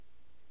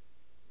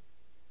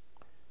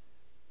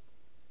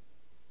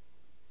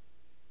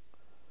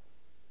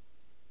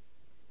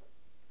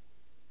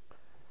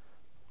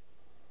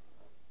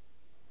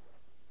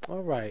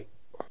All right.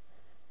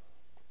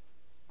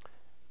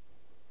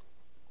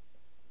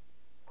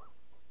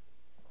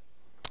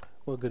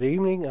 Well, good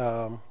evening.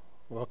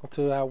 Welcome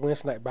to our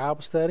Wednesday night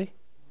Bible study.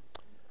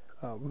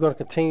 We're going to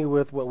continue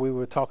with what we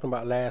were talking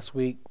about last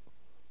week,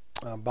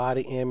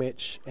 body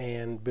image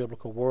and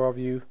biblical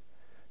worldview.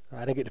 I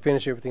didn't get to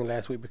finish everything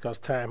last week because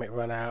time had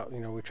run out.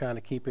 We're trying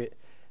to keep it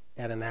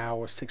at an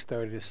hour,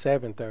 6:30 to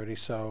 7:30,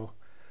 so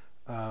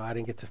I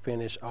didn't get to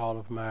finish all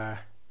of my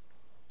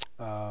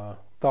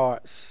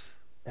thoughts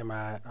and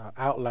my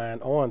outline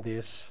on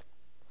this.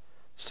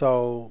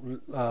 So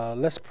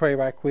let's pray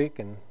right quick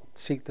and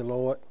seek the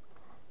Lord.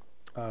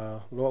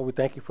 Lord, we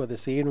thank you for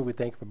this evening. We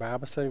thank you for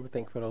Bible study. We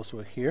thank you for those who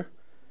are here.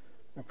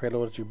 I pray,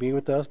 Lord, that you be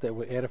with us, that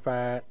we're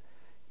edified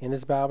in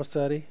this Bible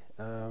study.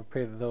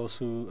 Pray that those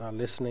who are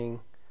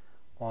listening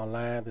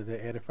online, that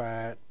they're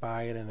edified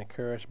by it and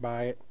encouraged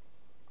by it.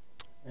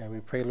 And we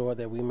pray, Lord,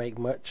 that we make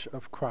much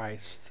of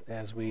Christ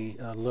as we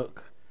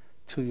look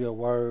to your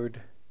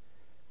word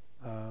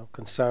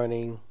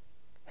concerning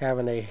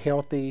having a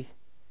healthy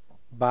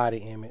body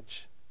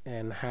image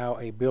and how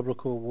a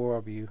biblical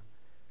worldview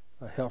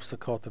helps to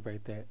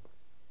cultivate that.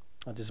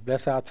 Just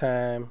bless our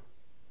time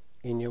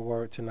in your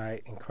word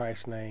tonight. In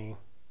Christ's name,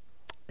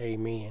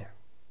 amen.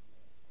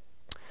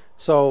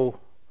 So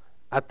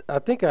I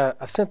think I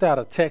sent out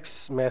a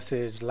text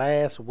message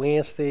last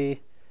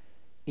Wednesday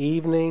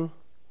evening.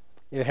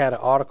 It had an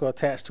article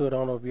attached to it. I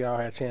don't know if y'all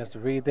had a chance to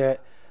read that,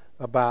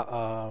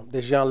 about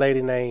this young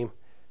lady named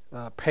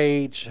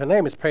Paige. Her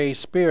name is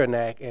Paige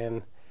Spiranak,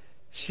 and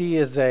she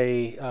is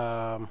they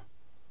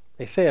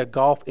say a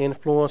golf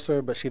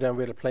influencer, but she doesn't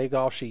really play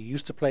golf. She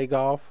used to play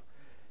golf,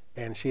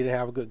 and she didn't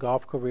have a good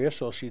golf career,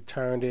 so she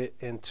turned it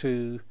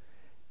into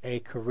a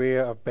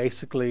career of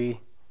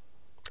basically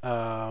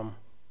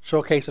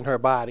showcasing her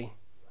body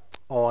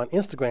on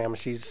Instagram. And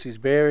she's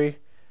very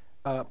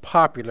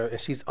popular, and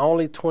she's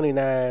only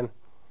 29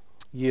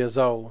 years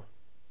old.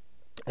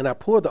 And I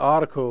pulled the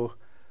article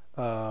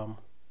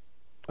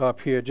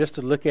up here just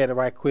to look at it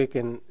right quick.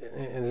 And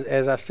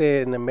as I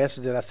said in the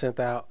message that I sent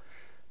out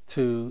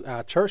to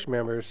our church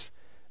members,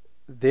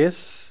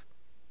 this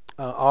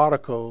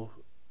article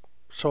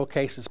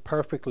showcases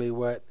perfectly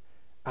what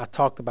I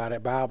talked about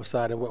at Bible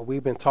study and what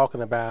we've been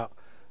talking about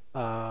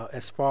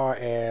as far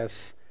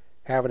as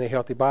having a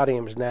healthy body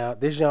image. Now,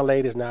 this young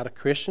lady is not a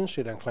Christian.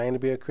 She doesn't claim to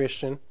be a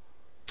Christian.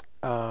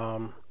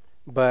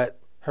 But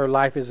her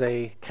life is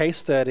a case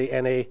study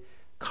and a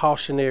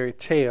cautionary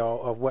tale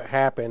of what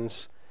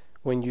happens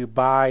when you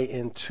buy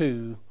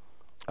into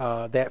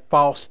that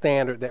false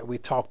standard that we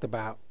talked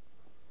about.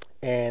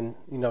 And,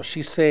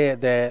 she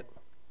said that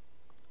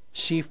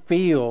she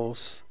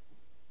feels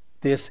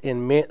this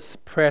immense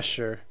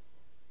pressure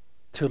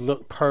to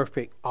look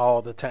perfect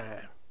all the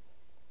time.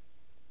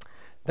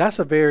 That's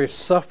a very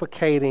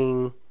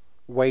suffocating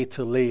way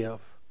to live.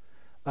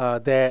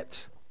 And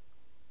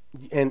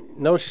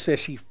notice she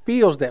says she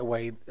feels that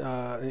way.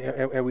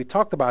 And we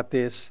talked about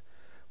this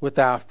with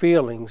our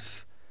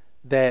feelings,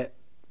 that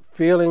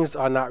feelings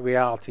are not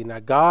reality. Now,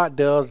 God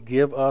does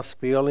give us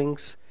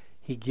feelings.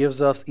 He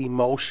gives us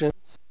emotions,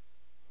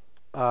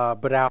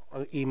 but our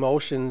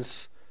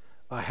emotions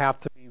have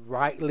to be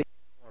rightly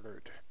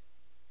ordered.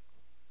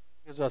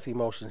 He gives us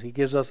emotions. He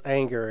gives us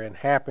anger and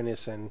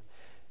happiness and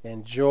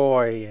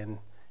joy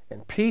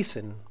and peace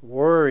and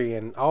worry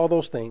and all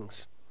those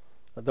things.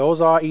 Those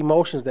are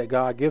emotions that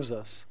God gives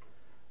us.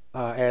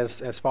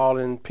 As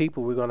fallen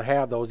people, we're going to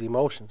have those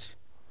emotions.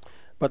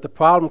 But the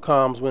problem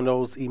comes when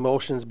those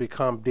emotions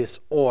become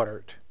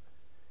disordered.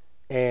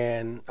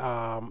 And,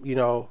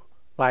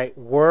 like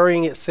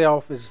worrying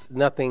itself is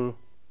nothing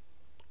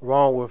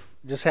wrong with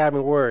just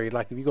having worry.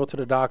 Like if you go to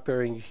the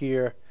doctor and you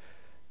hear,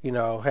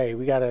 hey,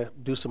 we got to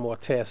do some more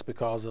tests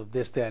because of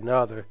this, that, and the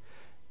other,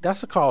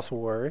 that's a cause for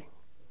worry.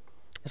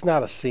 It's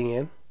not a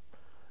sin.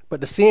 But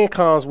the sin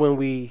comes when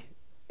we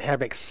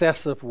have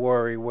excessive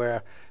worry,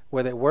 where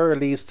that worry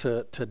leads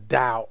to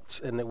doubt,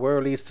 and the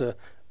worry leads to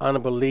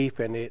unbelief,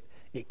 and it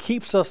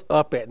keeps us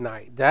up at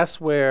night. That's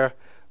where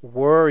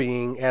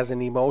worrying as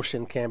an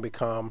emotion can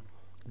become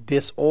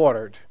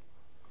disordered,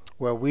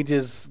 where we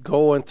just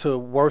go into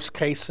worst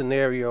case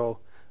scenario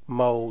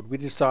mode. We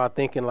just start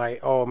thinking like,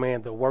 oh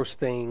man, the worst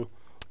thing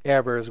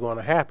ever is going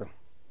to happen.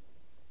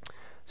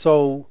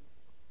 So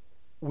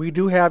we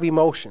do have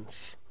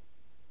emotions,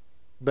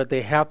 but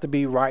they have to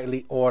be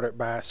rightly ordered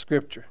by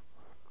Scripture.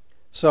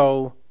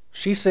 So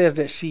she says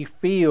that she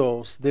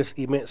feels this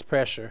immense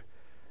pressure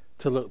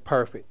to look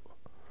perfect.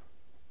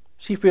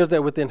 She feels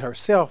that within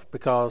herself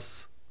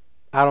because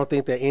I don't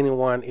think that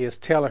anyone is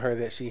telling her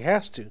that she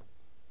has to.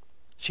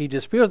 She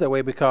just feels that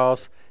way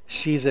because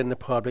she's in the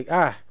public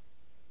eye.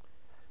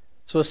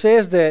 So it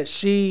says that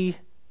she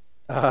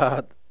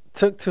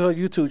took to her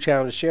YouTube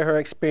channel to share her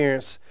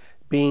experience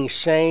being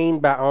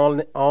shamed by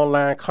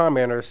online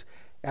commenters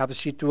after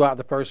she threw out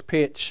the first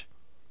pitch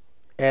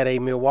at a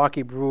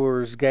Milwaukee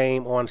Brewers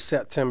game on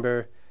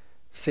September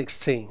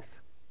 16th.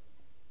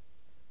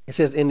 It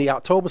says, in the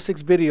October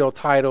 6th video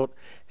titled,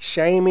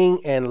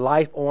 "Shaming and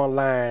Life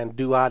Online,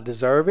 Do I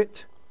Deserve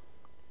It?"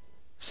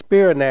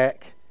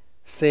 Spiranak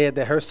said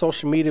that her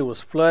social media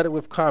was flooded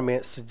with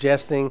comments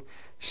suggesting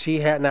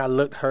she had not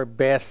looked her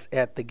best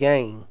at the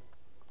game,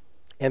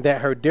 and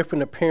that her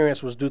different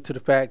appearance was due to the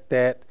fact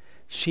that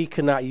she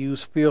could not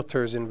use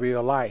filters in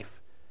real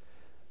life.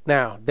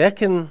 Now, that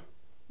can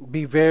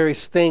be very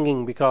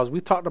stinging because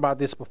we talked about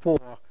this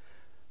before.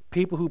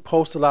 People who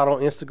post a lot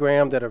on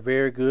Instagram that are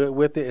very good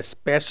with it,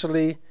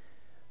 especially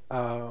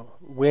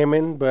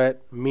women,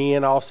 but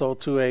men also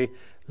to a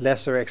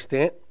lesser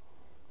extent,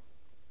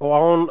 or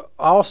on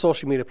all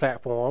social media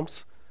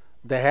platforms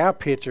that have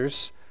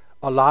pictures,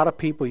 a lot of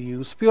people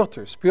use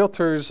filters.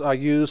 Filters are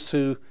used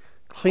to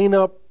clean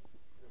up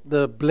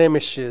the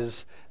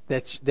blemishes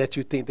that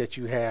you think that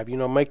you have.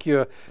 Make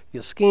your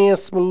skin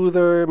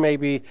smoother.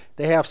 Maybe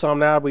they have some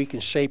now where you can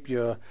shape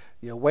your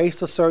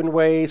waist a certain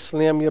way,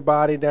 slim your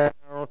body down,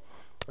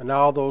 and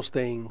all those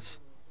things.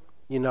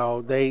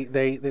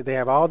 They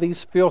have all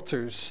these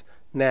filters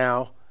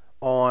now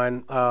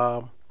on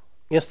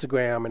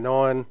Instagram and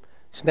on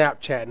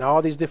Snapchat and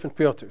all these different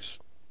filters.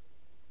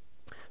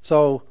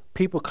 So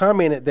people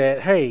commented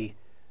that, hey,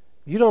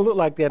 you don't look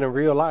like that in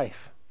real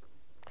life.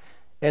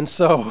 And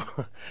so,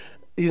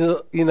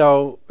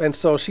 and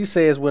so she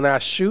says, when I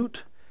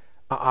shoot,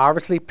 I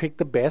obviously pick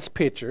the best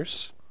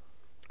pictures.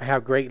 I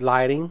have great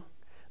lighting.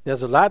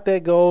 There's a lot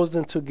that goes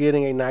into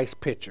getting a nice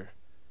picture,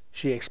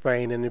 she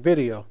explained in the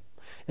video.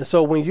 And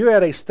so when you're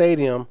at a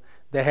stadium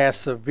that has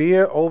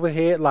severe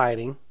overhead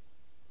lighting,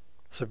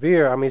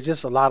 it's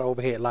just a lot of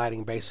overhead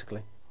lighting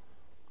basically.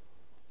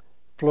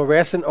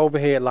 Fluorescent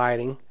overhead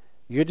lighting,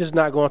 you're just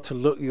not going to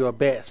look your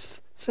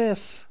best.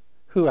 Says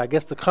who? I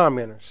guess the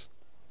commenters.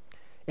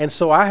 And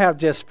so I have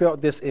just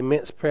felt this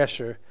immense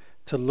pressure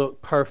to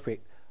look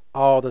perfect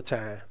all the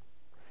time.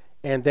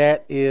 And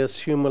that is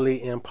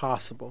humanly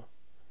impossible.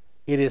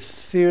 It is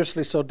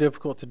seriously so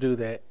difficult to do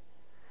that.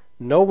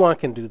 No one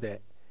can do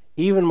that.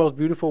 Even the most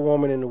beautiful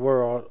women in the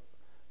world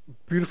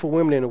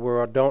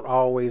don't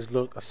always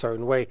look a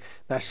certain way.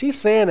 Now she's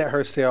saying that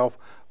herself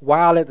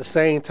while at the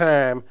same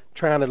time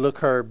trying to look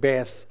her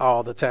best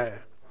all the time.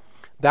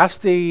 That's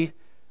the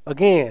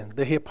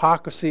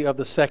hypocrisy of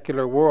the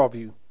secular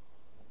worldview.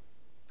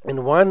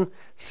 In one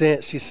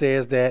sense, she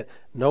says that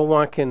no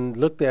one can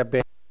look their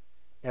best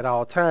at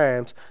all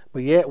times,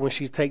 but yet when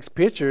she takes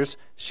pictures,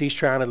 she's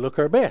trying to look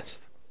her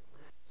best.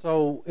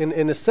 So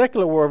in the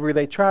secular worldview,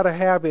 they try to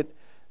have it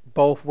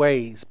both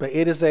ways, but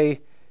it is a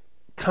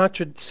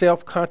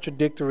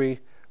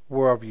self-contradictory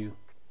worldview.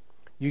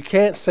 You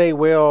can't say,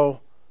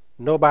 well,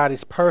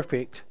 nobody's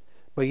perfect,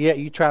 but yet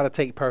you try to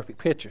take perfect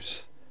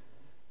pictures.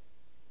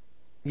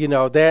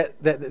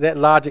 That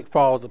logic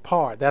falls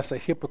apart. That's a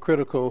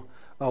hypocritical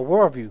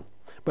worldview.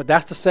 But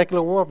that's the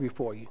secular worldview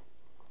for you.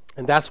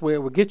 And that's where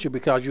it will get you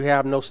because you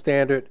have no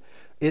standard.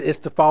 It's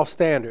the false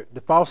standard. The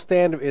false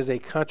standard is a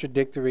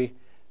contradictory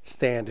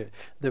standard.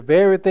 The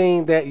very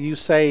thing that you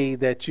say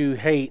that you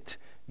hate,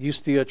 you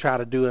still try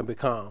to do and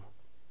become.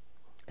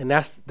 And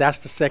that's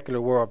the secular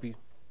worldview.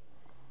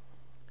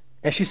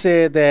 And she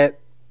said that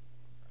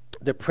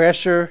the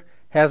pressure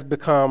has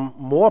become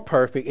more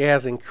perfect. It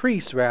has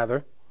increased,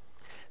 rather,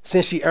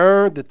 since she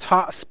earned the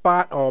top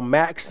spot on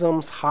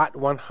Maxim's Hot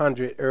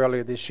 100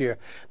 earlier this year.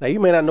 Now, you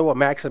may not know what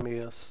Maxim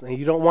is, and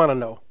you don't want to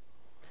know.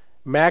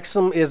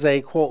 Maxim is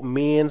a, quote,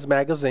 men's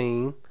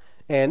magazine,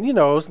 and,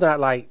 it's not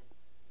like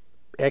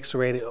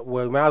X-rated.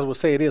 Well, we might as well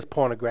say it is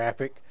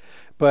pornographic,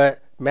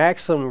 but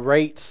Maxim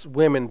rates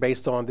women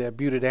based on their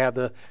beauty. They have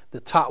the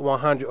top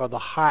 100 or the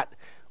Hot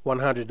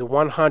 100, the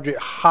 100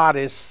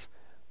 hottest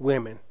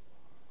women.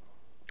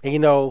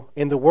 And,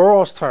 in the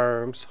world's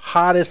terms,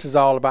 hottest is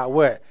all about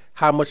what?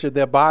 How much of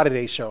their body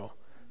they show,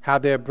 how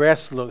their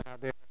breasts look,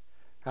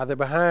 how their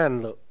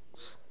behind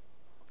looks.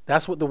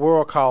 That's what the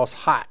world calls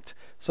hot.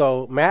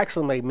 So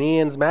Maxim, a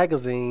men's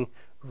magazine,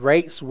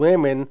 rates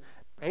women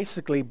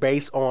basically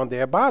based on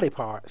their body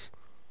parts.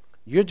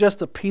 You're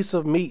just a piece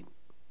of meat,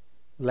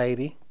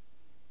 lady.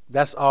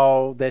 That's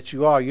all that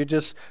you are. You're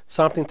just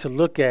something to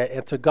look at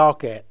and to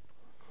gawk at.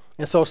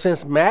 And so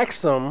since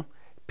Maxim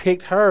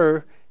picked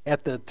her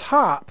at the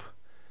top,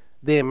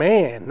 then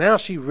man, now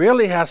she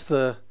really has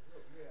to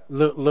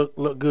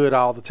look good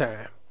all the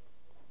time.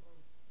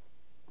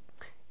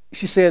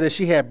 She said that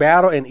she had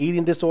battled an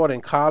eating disorder in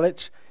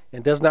college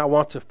and does not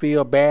want to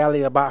feel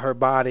badly about her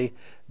body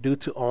due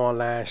to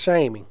online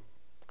shaming.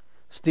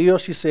 Still,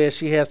 she says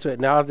she has to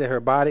acknowledge that her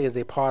body is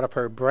a part of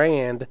her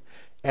brand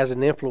as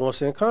an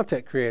influencer and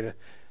content creator.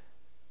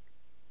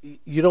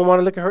 You don't want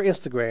to look at her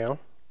Instagram.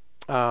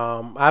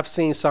 I've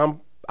seen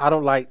some. I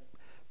don't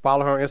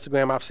follow her on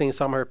Instagram. I've seen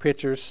some of her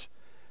pictures,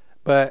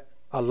 but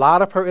a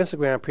lot of her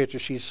Instagram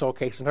pictures, she's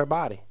showcasing her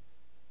body,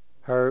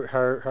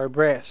 her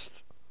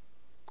breast,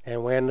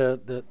 and wearing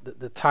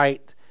the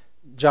tight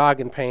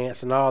jogging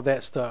pants and all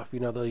that stuff.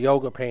 The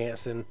yoga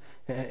pants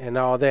and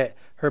all that.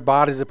 Her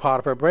body's a part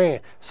of her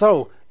brand.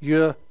 So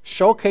you're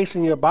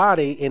showcasing your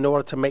body in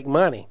order to make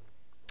money.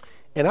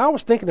 And I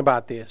was thinking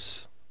about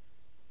this.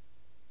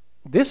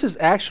 This is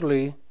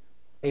actually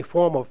a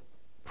form of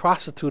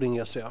prostituting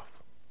yourself.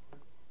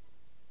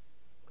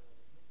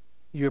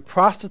 You're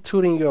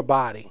prostituting your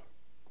body.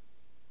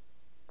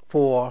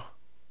 for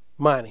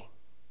money.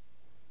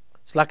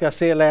 It's like I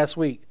said last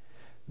week,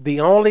 the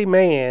only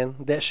man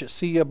that should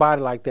see your body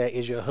like that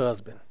is your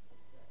husband.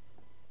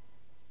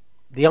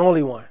 The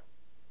only one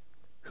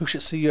who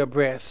should see your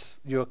breasts,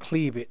 your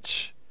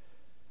cleavage,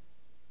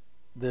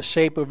 the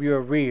shape of your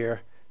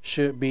rear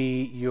should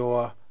be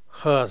your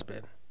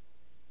husband.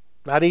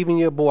 Not even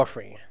your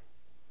boyfriend.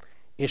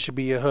 It should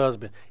be your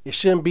husband. It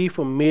shouldn't be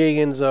for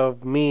millions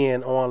of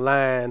men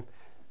online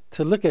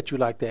to look at you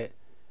like that.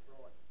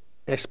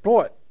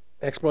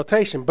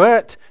 Exploitation.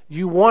 But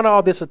you want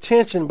all this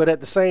attention, but at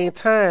the same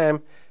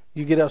time,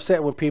 you get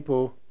upset when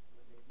people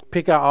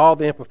pick out all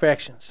the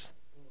imperfections.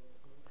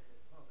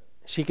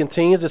 She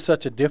continues, it's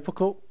such a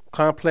difficult,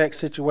 complex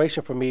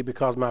situation for me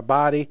because my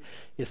body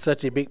is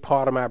such a big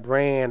part of my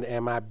brand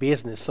and my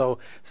business. So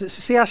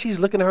see how she's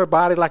looking at her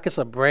body like it's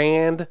a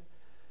brand?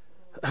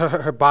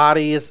 Her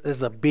body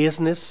is a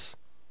business.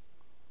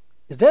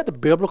 Is that the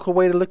biblical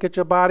way to look at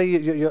your body?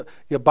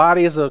 Your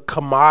body is a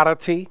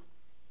commodity.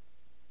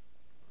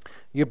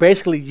 You're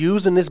basically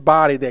using this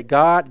body that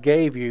God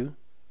gave you,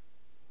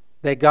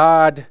 that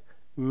God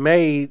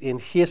made in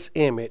His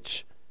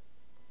image,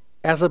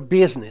 as a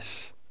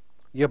business.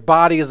 Your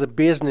body is a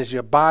business.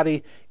 Your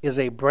body is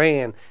a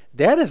brand.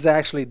 That is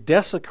actually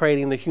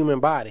desecrating the human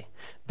body.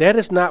 That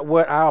is not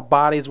what our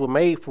bodies were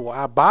made for.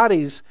 Our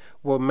bodies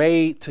were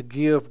made to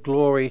give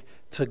glory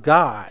to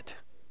God,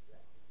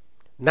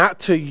 not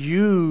to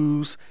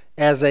use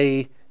as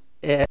a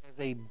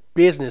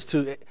business,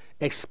 to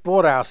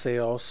exploit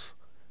ourselves,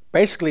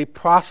 basically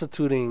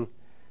prostituting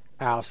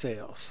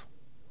ourselves.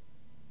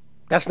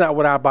 That's not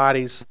what our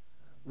bodies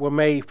were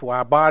made for.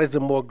 Our bodies are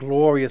more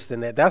glorious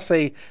than that. That's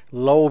a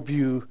low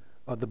view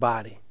of the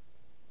body.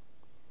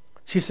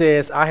 She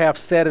says, I have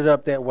set it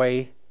up that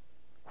way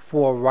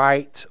for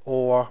right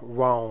or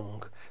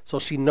wrong. So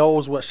she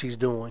knows what she's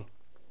doing.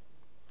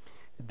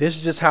 This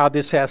is just how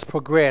this has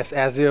progressed,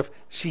 as if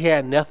she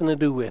had nothing to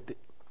do with it.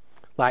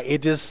 Like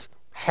it just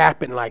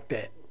happened like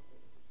that.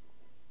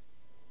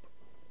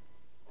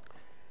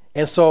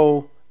 And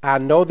so I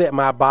know that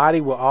my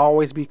body will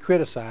always be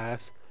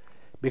criticized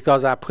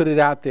because I put it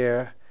out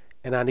there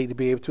and I need to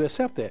be able to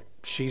accept that.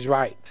 She's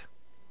right.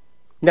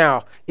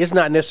 Now, it's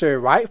not necessarily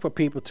right for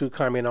people to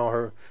comment on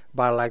her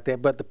body like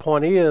that, but the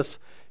point is,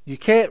 you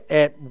can't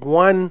at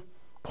one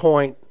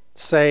point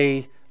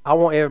say, I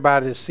want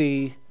everybody to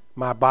see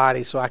my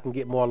body so I can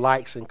get more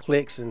likes and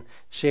clicks and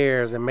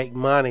shares and make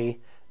money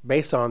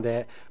based on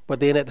that, but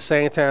then at the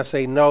same time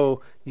say,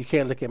 no, you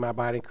can't look at my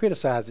body and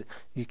criticize it.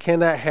 You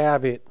cannot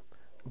have it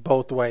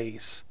both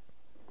ways.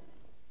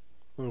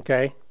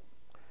 Okay?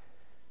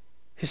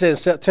 She said in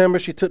September,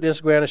 she took to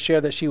Instagram to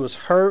share that she was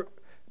hurt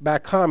by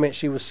comments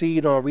she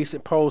received on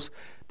recent posts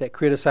that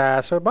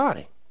criticized her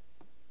body.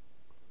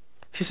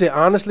 She said,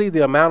 honestly,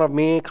 the amount of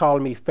men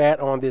calling me fat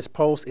on this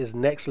post is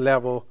next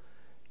level,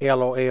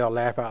 LOL,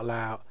 laugh out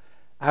loud.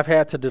 I've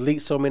had to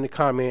delete so many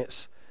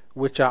comments,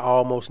 which I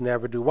almost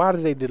never do. Why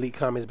do they delete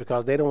comments?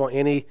 Because they don't want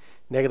any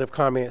negative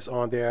comments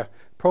on their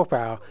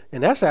profile.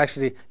 And that's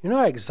actually, you know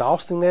how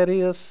exhausting that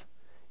is?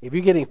 If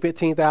you're getting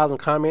 15,000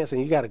 comments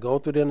and you got to go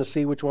through them to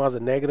see which ones are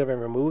negative and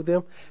remove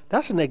them,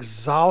 that's an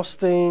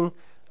exhausting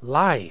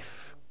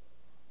life.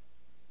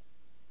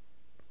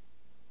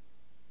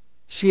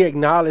 She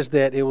acknowledged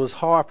that it was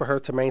hard for her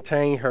to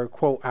maintain her,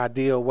 quote,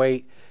 ideal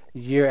weight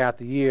year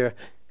after year,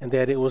 and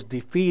that it was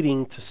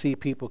defeating to see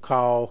people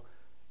call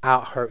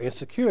out her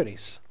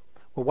insecurities.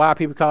 Well, why are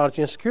people calling out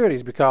your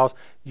insecurities? Because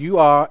you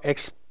are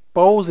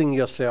exposing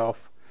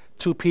yourself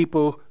to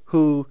people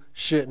who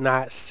should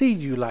not see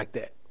you like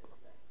that.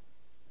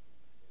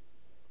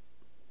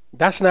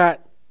 That's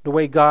not the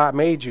way God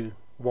made you,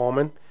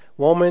 woman.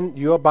 Woman,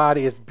 your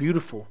body is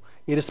beautiful.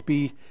 It is to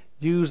be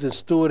used and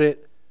stewarded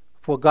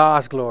for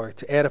God's glory,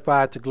 to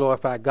edify, to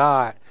glorify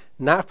God,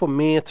 not for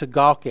men to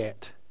gawk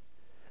at,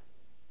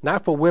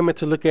 not for women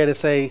to look at and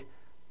say,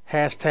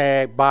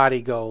 hashtag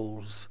body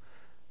goals.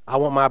 I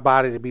want my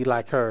body to be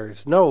like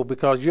hers. No,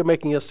 because you're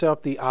making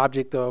yourself the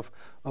object of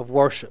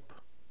worship.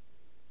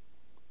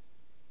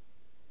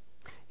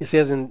 It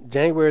says in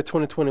January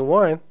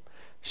 2021,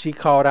 she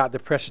called out the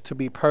pressure to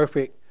be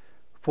perfect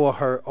for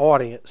her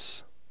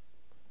audience.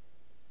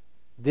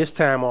 This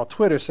time on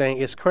Twitter, saying,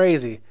 it's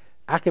crazy.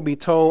 I can be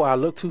told I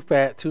look too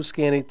fat, too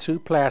skinny, too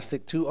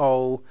plastic, too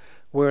old,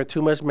 wearing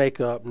too much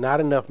makeup, not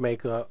enough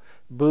makeup,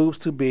 boobs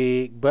too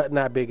big, butt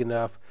not big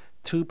enough,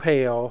 too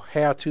pale,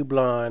 hair too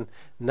blonde,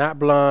 not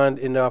blonde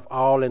enough,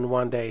 all in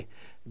one day.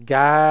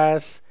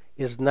 Guys,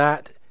 it's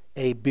not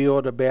a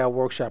Build-A-Bear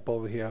workshop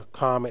over here.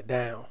 Calm it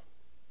down.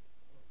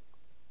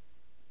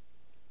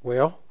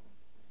 Well,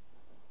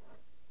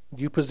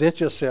 you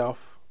present yourself,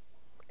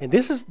 and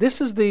this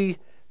is the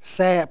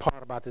sad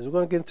part about this. We're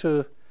going to get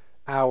into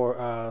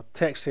our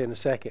text here in a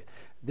second.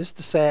 This is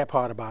the sad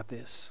part about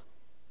this.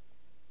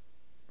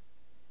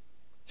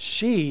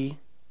 She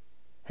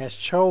has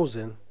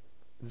chosen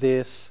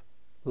this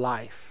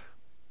life.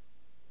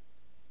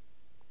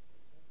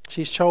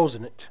 She's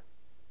chosen it.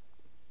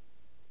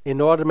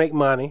 In order to make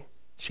money,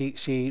 she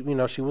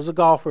was a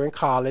golfer in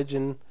college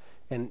and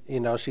And,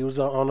 she was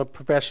on a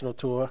professional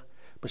tour,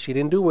 but she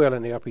didn't do well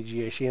in the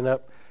LPGA. She ended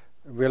up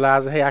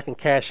realizing, hey, I can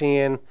cash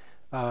in,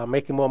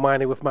 making more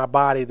money with my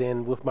body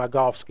than with my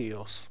golf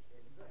skills.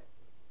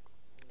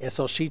 And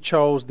so she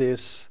chose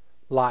this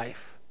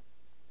life.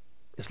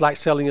 It's like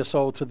selling your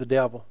soul to the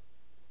devil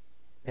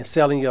and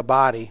selling your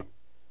body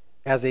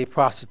as a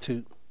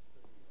prostitute.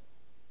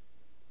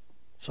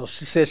 So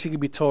she said she could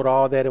be told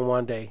all that in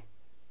one day.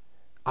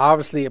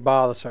 Obviously, it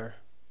bothers her.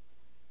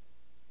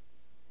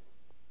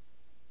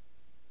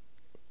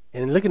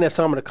 And looking at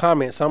some of the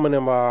comments, some of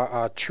them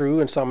are true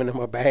and some of them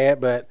are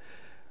bad, but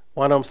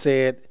one of them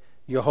said,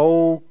 your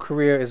whole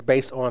career is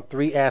based on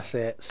 3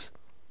 assets,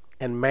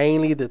 and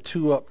mainly the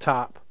 2 up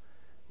top,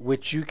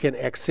 which you can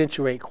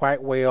accentuate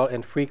quite well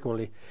and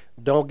frequently.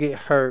 Don't get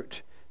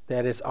hurt.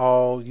 That is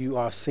all you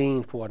are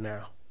seen for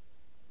now.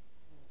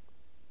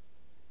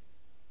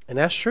 And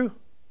that's true.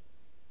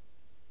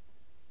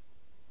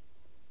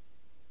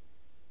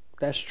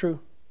 That's true.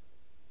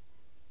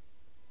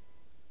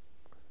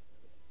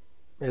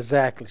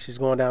 Exactly. She's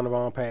going down the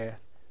wrong path.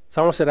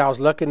 Someone said I was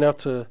lucky enough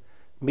to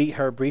meet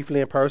her briefly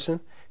in person.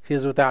 She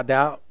is without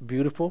doubt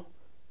beautiful,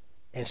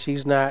 and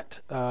she's not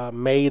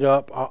made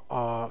up.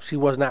 She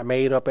was not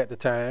made up at the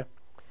time.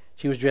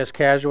 She was dressed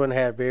casual and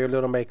had very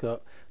little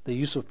makeup. The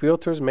use of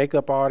filters,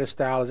 makeup artists,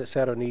 stylists,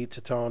 etc. need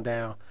to tone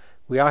down.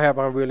 We all have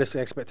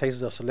unrealistic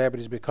expectations of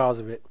celebrities because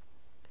of it.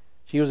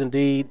 She was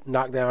indeed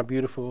knocked down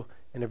beautiful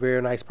and a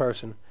very nice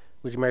person.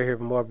 Would you marry her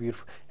even more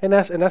beautiful? And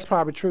that's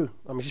probably true.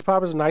 I mean, she's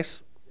probably a nice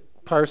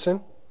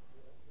person.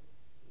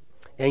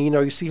 And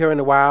you see her in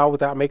the wild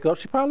without makeup,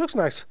 she probably looks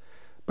nice.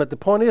 But the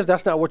point is,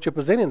 that's not what you're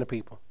presenting to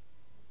people.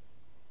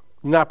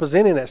 You're not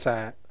presenting that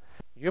side.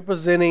 You're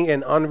presenting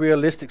an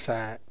unrealistic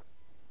side.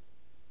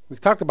 We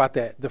talked about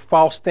that, the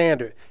false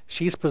standard.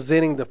 She's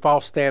presenting the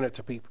false standard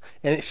to people.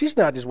 And she's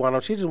not just one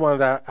of them. She's just one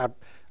that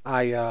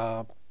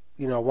I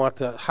want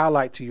to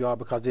highlight to you all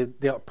because they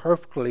deal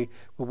perfectly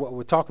with what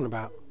we're talking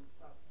about.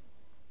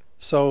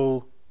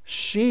 So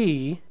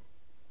she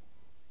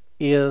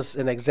is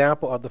an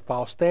example of the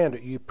false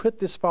standard. You put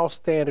this false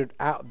standard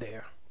out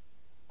there.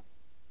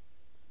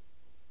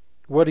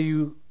 What do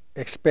you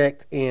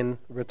expect in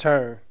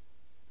return?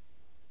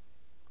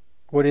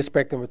 What do you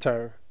expect in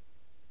return?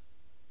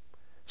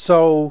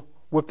 So,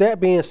 with that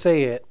being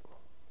said,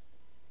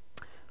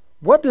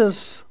 what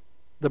does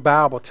the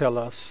Bible tell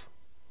us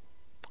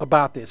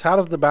about this? How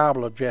does the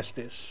Bible address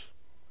this?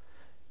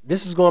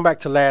 This is going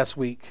back to last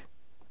week.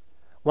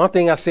 One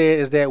thing I said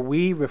is that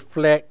we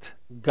reflect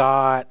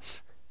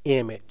God's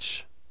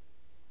image.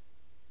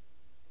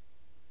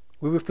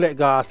 We reflect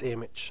God's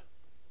image.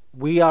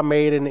 We are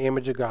made in the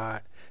image of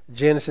God.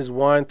 Genesis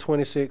 1,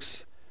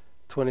 26,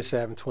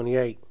 27,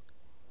 28.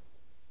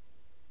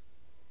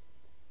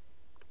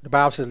 The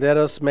Bible says, let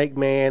us make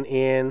man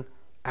in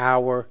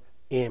our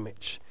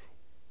image.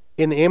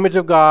 In the image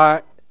of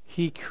God,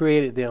 he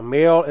created them.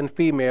 Male and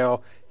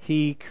female,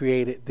 he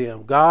created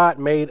them. God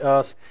made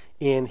us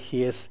in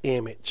his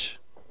image.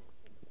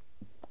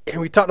 And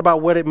we talked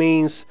about what it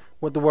means,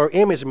 what the word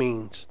image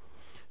means.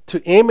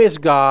 To image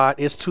God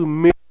is to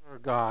mirror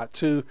God,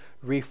 to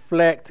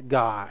reflect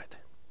God.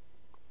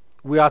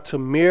 We are to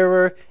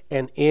mirror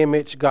and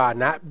image God,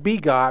 not be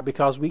God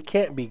because we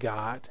can't be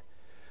God,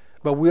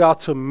 but we are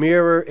to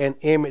mirror and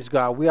image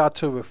God. We are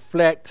to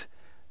reflect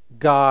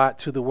God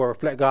to the world,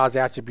 reflect God's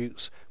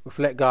attributes,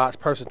 reflect God's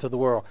person to the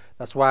world.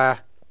 That's why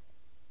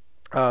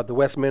the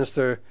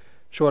Westminster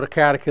Shorter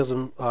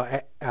Catechism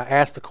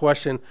asked the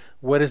question,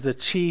 what is the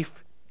chief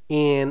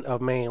end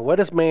of man? What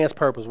is man's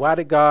purpose? Why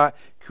did God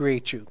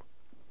create you?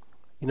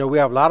 We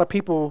have a lot of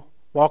people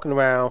walking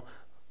around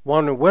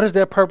wondering, what is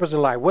their purpose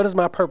in life? What is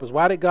my purpose?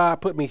 Why did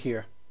God put me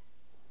here?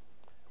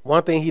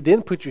 One thing he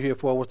didn't put you here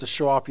for was to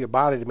show off your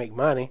body to make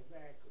money.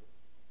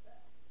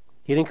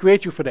 He didn't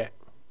create you for that.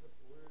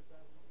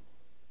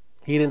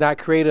 He did not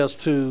create us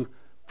to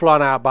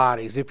flaunt our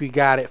bodies. If you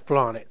got it,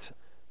 flaunt it.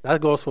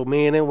 That goes for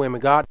men and women.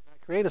 God did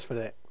not create us for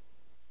that.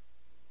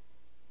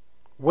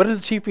 What is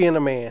the chief end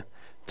of man?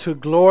 To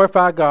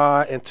glorify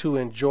God and to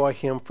enjoy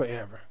him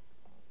forever.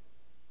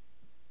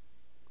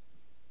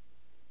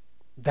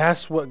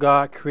 That's what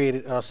God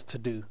created us to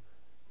do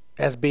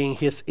as being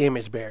his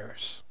image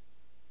bearers.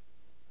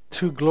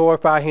 To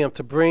glorify him,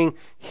 to bring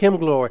him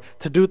glory,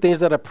 to do things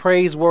that are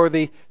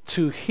praiseworthy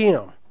to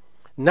him.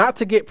 Not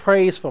to get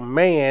praise from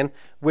man,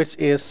 which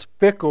is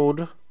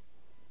fickle,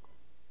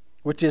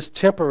 which is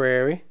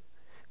temporary,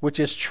 which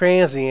is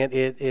transient.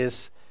 It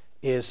is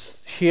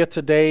here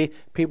today.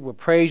 People will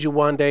praise you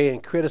one day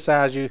and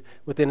criticize you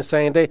within the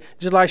same day.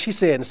 Just like she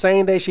said, in the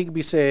same day she could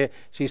be said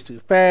she's too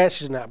fat,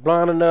 she's not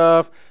blonde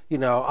enough,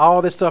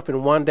 all this stuff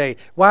in one day.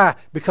 Why?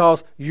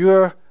 Because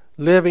you're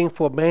living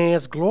for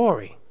man's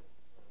glory.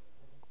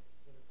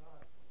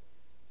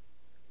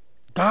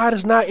 God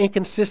is not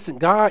inconsistent.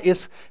 God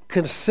is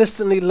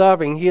consistently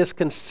loving. He is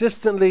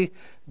consistently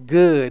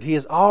good. He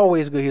is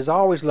always good. He's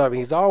always loving.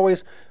 He's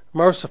always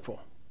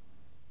merciful.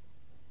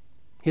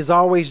 He's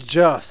always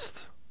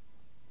just.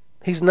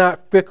 He's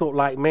not fickle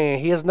like man.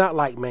 He is not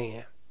like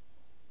man.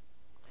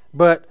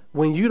 But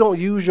when you don't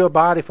use your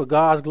body for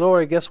God's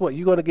glory, guess what?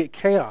 You're going to get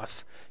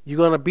chaos. You're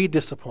going to be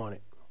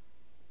disappointed.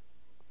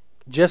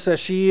 Just as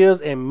she is,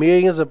 and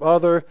millions of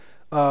other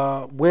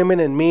women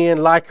and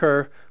men like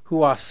her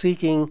who are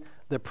seeking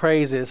the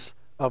praises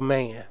of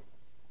man.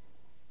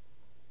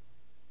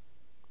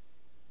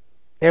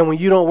 And when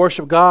you don't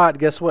worship God,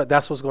 guess what?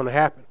 That's what's going to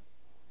happen.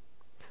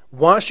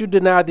 Once you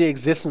deny the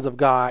existence of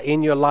God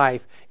in your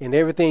life and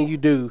everything you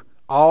do,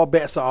 all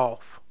bets are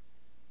off.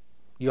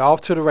 You're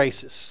off to the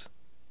races.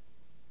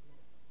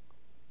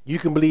 You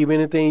can believe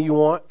anything you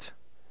want.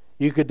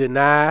 You could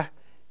deny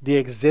the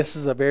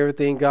existence of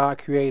everything God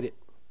created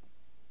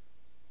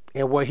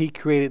and what he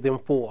created them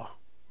for.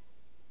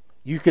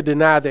 You could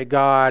deny that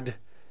God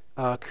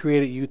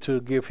created you to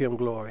give him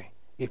glory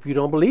if you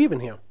don't believe in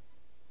him.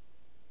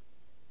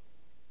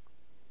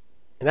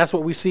 And that's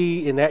what we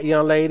see in that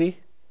young lady,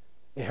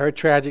 in her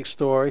tragic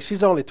story.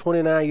 She's only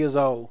 29 years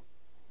old.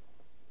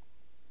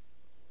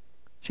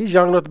 She's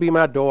young enough to be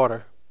my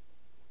daughter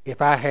if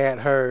I had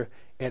her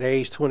at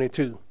age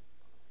 22.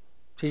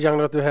 She's young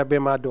enough to have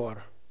been my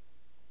daughter.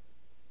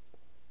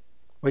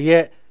 But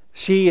yet,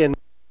 she and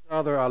my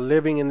mother are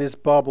living in this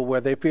bubble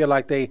where they feel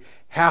like they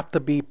have to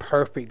be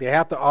perfect. They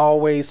have to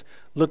always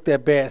look their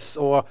best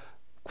or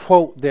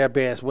quote their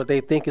best, what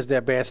they think is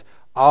their best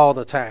all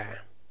the time.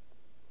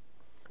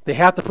 They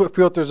have to put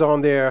filters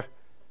on their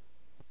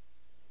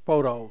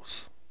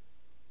photos.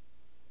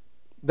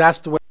 That's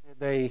the way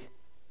they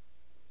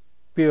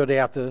feel they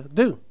have to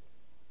do.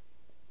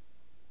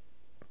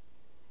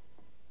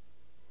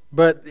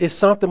 But it's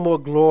something more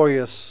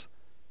glorious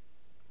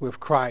with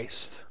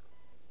Christ.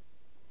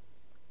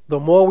 The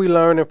more we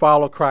learn and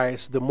follow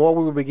Christ, the more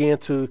we will begin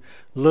to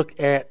look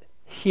at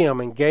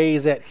him and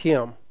gaze at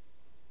him.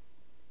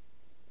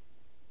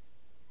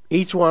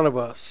 Each one of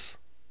us,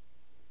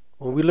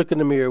 when we look in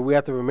the mirror, we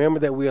have to remember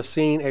that we are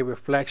seeing a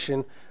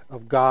reflection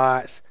of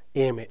God's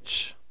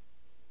image.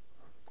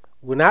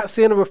 We're not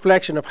seeing a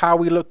reflection of how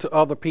we look to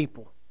other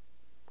people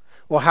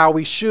or how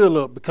we should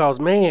look, because,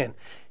 man,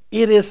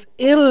 it is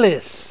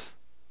endless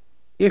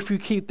if you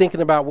keep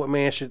thinking about what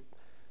man should,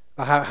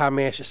 or how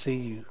man should see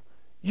you.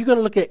 You're going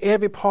to look at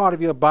every part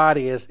of your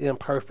body as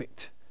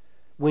imperfect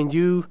when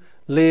you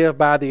live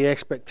by the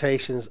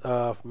expectations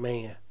of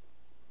man.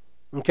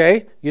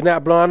 Okay? You're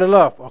not blonde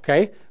enough.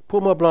 Okay?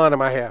 Put more blonde in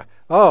my hair.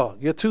 Oh,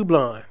 you're too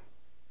blonde.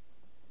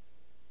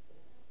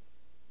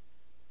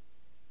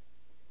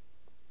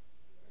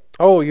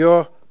 Oh,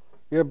 your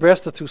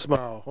breasts are too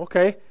small.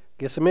 Okay,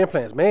 get some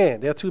implants. Man,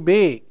 they're too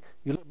big.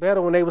 You look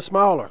better when they were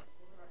smaller.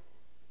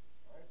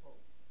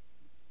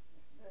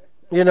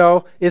 You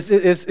know,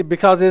 it's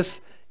because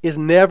it's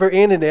never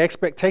ending, the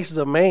expectations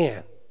of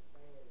man.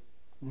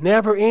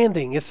 Never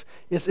ending. It's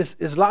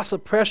lots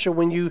of pressure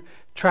when you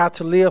try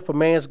to live for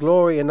man's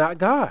glory and not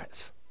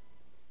God's.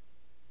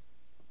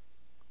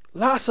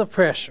 Lots of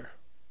pressure.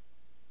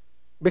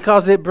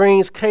 Because it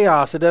brings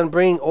chaos. It doesn't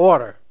bring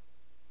order.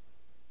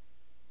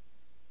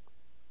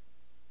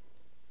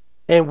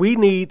 And we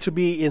need to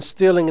be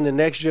instilling in the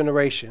next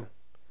generation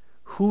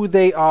who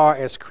they are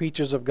as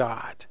creatures of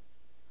God.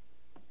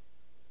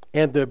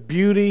 And the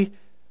beauty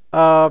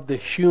of the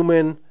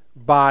human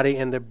body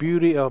and the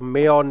beauty of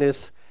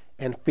maleness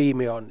and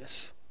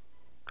femaleness.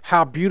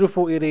 How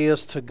beautiful it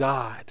is to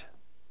God.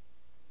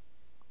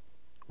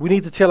 We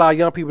need to tell our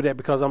young people that,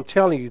 because I'm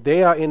telling you,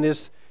 they are in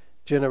this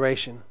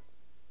generation.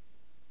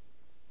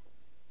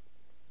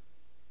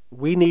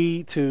 We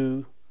need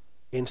to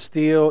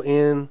instill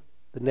in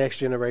the next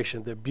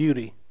generation the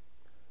beauty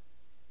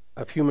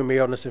of human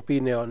maleness and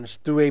femaleness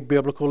through a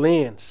biblical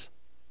lens.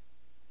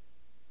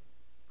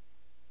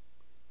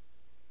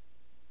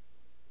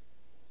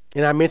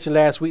 And I mentioned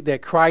last week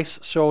that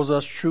Christ shows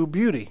us true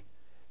beauty.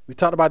 We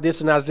talked about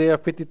this in Isaiah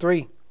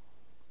 53,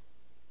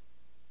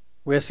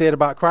 where it said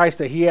about Christ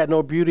that he had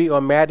no beauty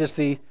or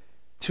majesty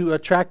to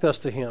attract us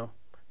to him.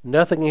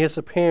 Nothing in his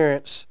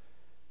appearance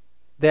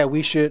that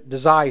we should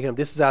desire him.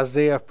 This is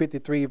Isaiah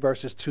 53,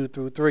 verses 2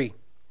 through 3.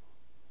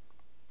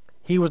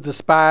 He was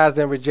despised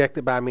and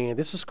rejected by men.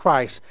 This is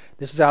Christ.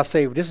 This is our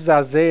Savior. This is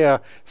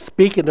Isaiah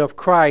speaking of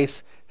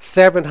Christ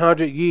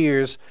 700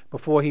 years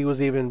before he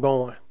was even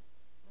born.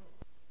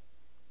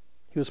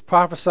 He was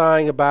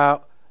prophesying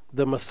about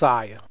the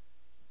Messiah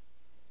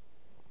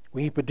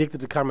when he predicted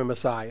the coming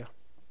Messiah.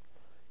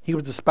 He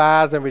was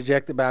despised and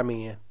rejected by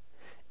men,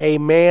 a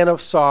man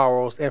of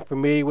sorrows and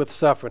familiar with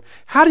suffering.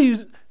 How do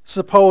you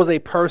suppose a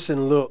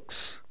person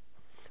looks?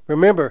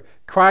 Remember,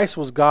 Christ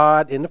was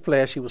God in the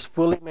flesh. He was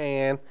fully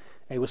man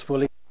and he was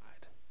fully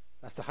God.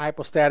 That's the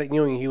hypostatic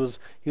union. He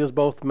was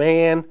both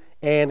man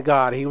and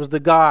God. He was the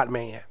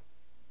God-man.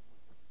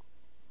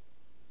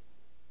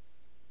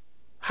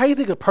 How do you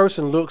think a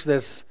person looks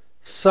that's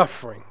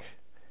suffering?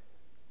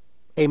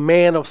 A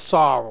man of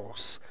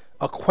sorrows,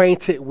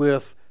 acquainted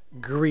with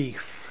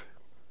grief,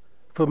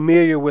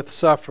 familiar with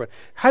suffering.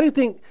 How do you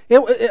think,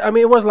 it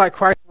wasn't like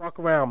Christ walked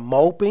around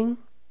moping,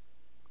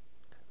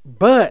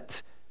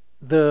 but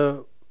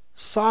the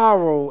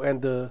sorrow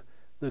and the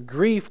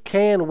grief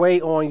can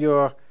weigh on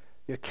your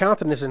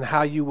countenance and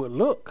how you would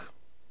look.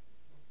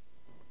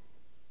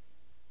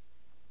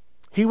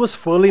 He was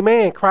fully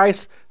man.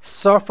 Christ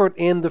suffered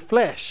in the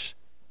flesh.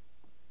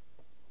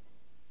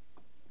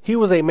 He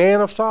was a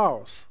man of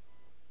sorrows.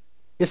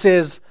 It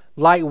says,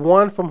 like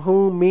one from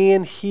whom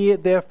men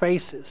hid their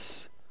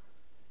faces.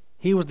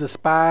 He was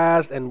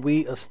despised and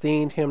we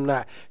esteemed him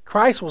not.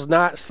 Christ was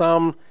not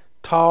some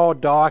tall,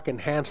 dark,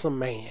 and handsome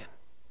man.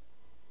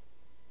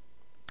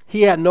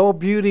 He had no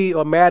beauty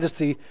or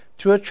majesty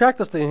to attract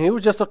us to him. He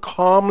was just a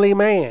comely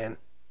man.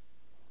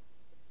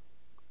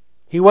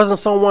 He wasn't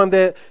someone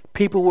that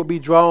people would be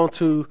drawn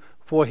to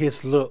for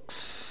his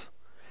looks.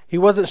 He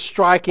wasn't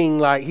striking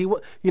like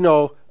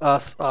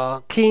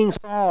King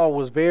Saul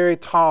was very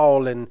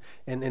tall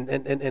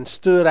and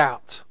stood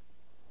out.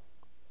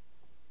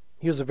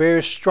 He was a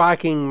very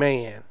striking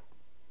man.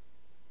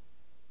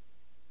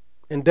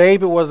 And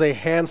David was a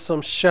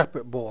handsome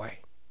shepherd boy.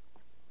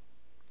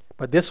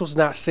 But this was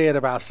not said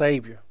of our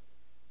Savior.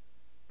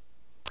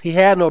 He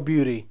had no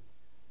beauty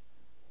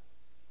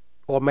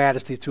or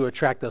majesty to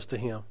attract us to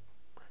him.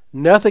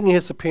 Nothing in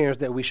his appearance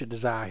that we should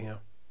desire him.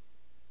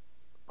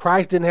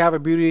 Christ didn't have a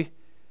beauty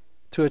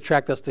to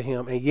attract us to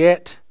him, and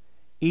yet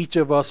each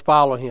of us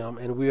follow him,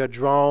 and we are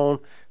drawn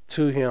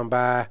to him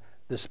by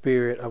the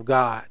Spirit of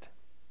God.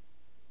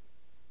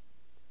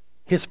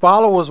 His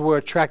followers were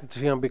attracted to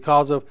him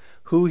because of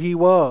who he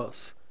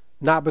was,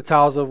 not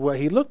because of what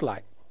he looked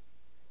like.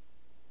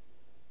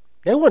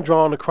 They weren't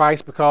drawn to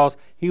Christ because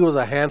he was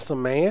a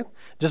handsome man.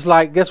 Just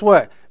like, guess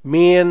what?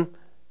 Men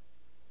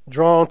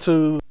drawn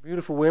to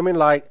beautiful women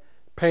like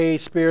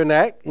Paige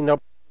Spiranak,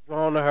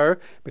 drawn to her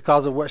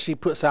because of what she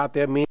puts out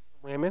there, men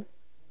and women.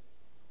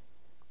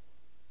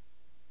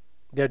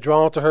 They're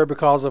drawn to her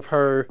because of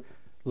her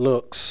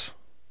looks.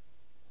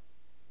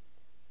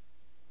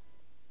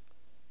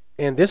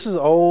 And this is an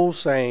old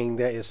saying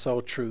that is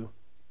so true.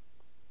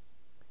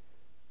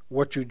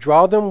 What you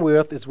draw them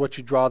with is what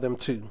you draw them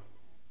to.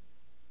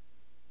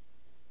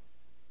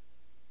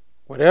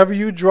 Whatever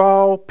you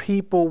draw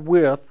people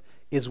with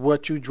is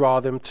what you draw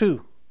them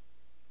to.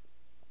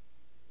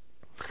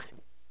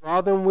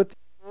 Draw them with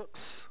your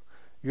looks,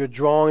 you're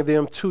drawing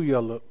them to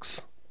your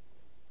looks.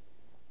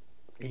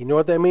 You know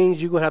what that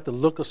means? You're going to have to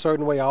look a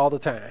certain way all the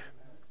time.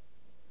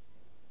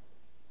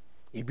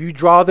 If you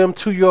draw them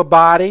to your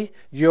body,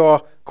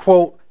 your,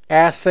 quote,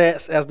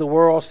 assets, as the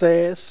world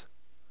says,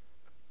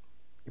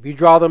 if you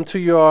draw them to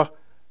your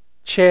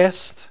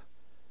chest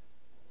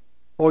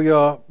or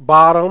your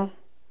bottom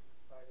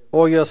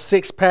or your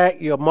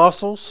six-pack, your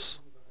muscles,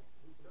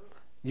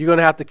 you're going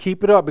to have to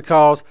keep it up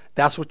because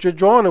that's what you're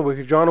drawing them with.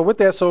 You're drawing them with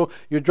that, so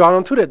you're drawing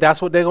them to that.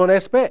 That's what they're going to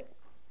expect.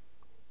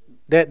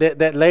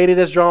 That lady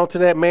that's drawn to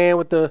that man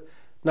with the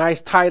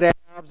nice tight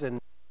abs and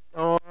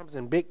arms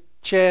and big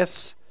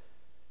chests,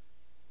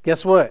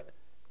 guess what?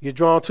 You're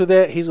drawn to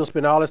that. He's going to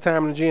spend all his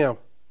time in the gym.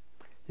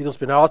 He's going to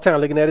spend all his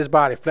time looking at his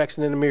body,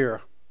 flexing in the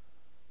mirror,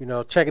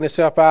 checking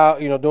himself out,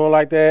 doing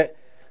like that,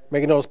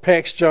 making those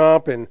pecs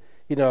jump and,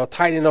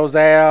 tightening those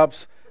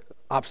abs,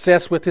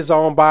 obsessed with his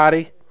own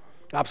body,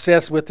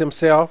 obsessed with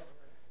himself.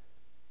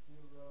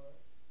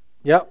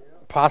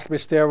 Yep, possibly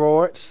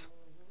steroids.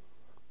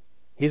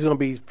 He's going to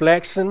be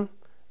flexing,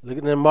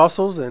 looking at the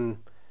muscles, and,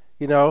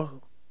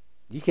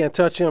 you can't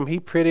touch him. He's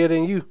prettier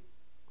than you.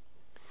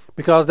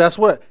 Because that's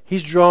what?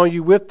 He's drawing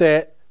you with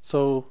that,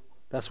 so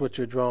that's what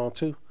you're drawn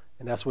to,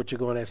 and that's what you're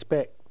going to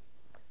expect.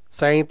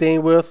 Same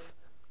thing with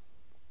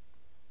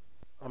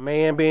a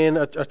man being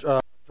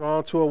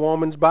drawn to a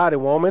woman's body.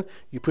 Woman,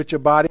 you put your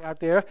body out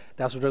there,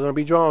 that's what they're going to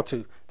be drawn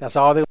to. That's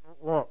all they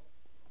want.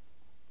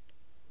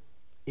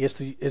 It's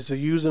to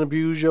use and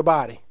abuse your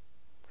body.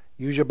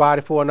 Use your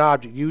body for an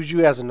object. Use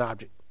you as an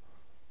object.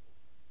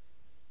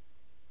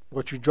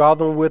 What you draw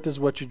them with is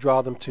what you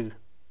draw them to.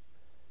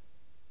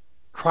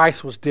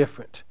 Christ was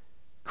different.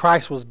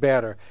 Christ was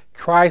better.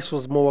 Christ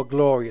was more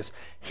glorious.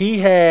 He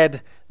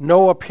had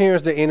no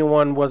appearance that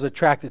anyone was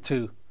attracted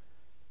to.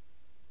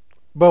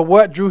 But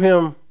what drew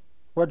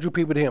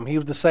people to him? He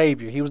was the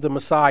Savior. He was the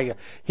Messiah.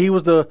 He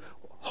was the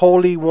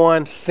Holy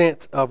One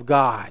sent of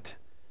God.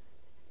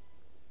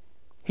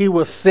 He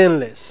was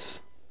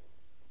sinless.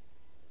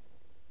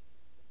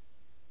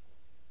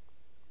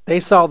 They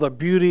saw the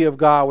beauty of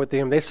God with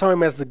him. They saw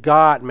him as the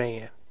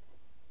God-man.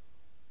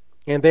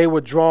 And they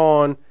were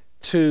drawn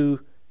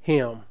to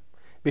him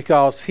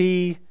because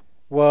he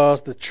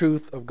was the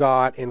truth of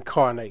God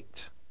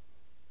incarnate.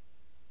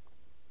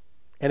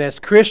 And as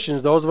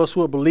Christians, those of us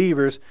who are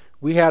believers,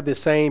 we have the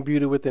same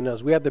beauty within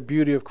us. We have the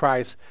beauty of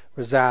Christ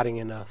residing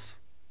in us.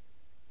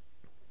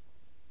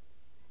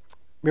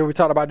 Remember we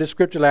talked about this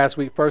scripture last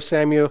week, 1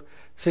 Samuel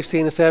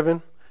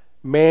 16:7.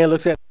 Man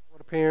looks at the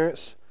outward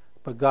appearance,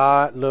 but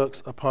God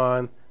looks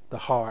upon the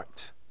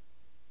heart.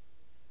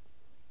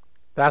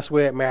 That's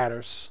where it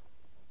matters.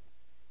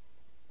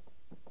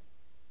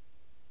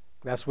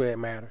 That's where it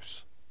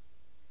matters.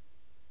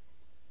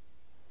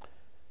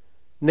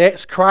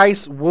 Next,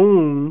 Christ's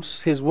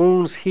wounds, his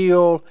wounds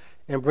heal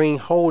and bring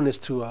wholeness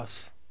to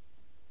us,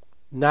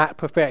 not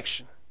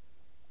perfection.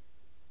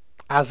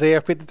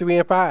 Isaiah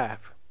 53:5.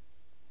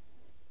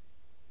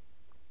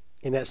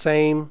 In that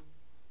same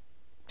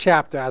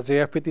chapter,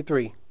 Isaiah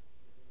 53.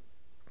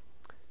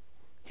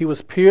 He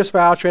was pierced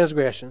for our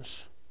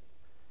transgressions.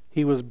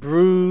 He was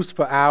bruised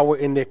for our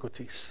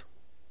iniquities.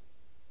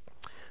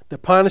 The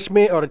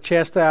punishment or the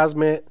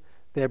chastisement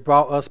that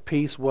brought us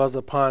peace was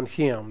upon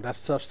him. That's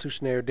the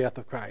substitutionary death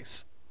of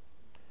Christ.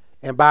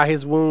 And by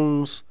his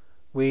wounds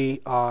we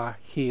are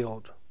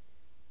healed.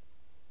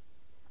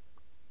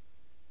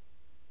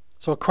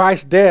 So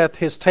Christ's death,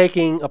 his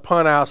taking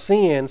upon our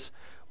sins,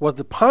 was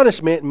the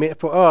punishment meant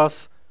for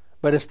us,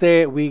 but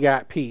instead we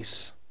got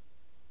peace.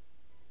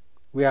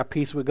 We have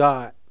peace with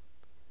God.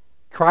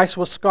 Christ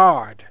was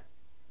scarred.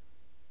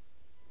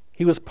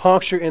 He was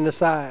punctured in the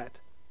side.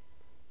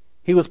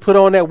 He was put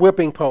on that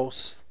whipping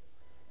post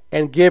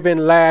and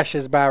given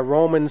lashes by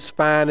Rome's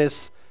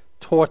finest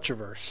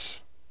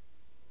torturers.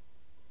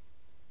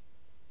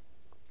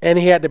 And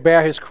he had to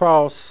bear his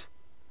cross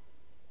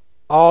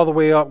all the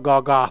way up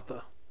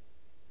Golgotha,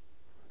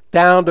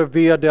 down the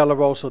Via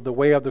Dolorosa, the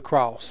way of the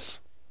cross,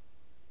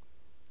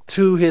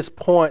 to his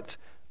point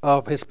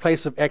of his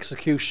place of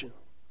execution.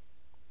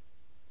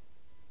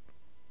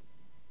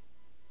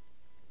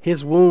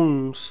 His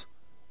wounds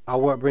are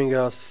what bring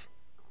us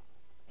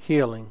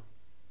healing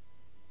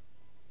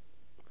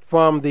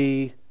from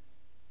the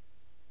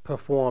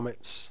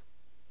performance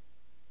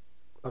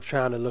of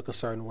trying to look a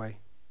certain way.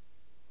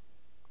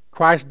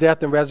 Christ's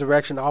death and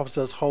resurrection offers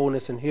us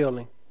wholeness and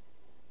healing.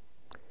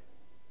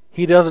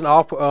 He doesn't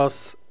offer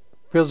us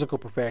physical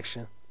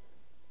perfection,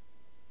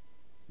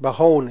 but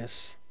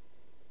wholeness.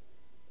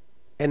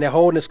 And that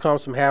wholeness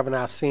comes from having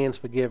our sins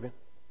forgiven.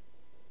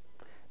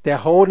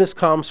 That wholeness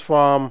comes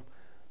from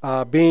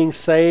being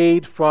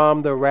saved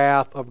from the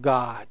wrath of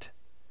God.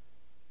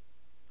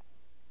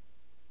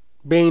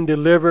 Being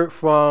delivered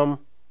from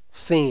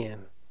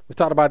sin. We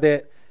talked about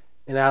that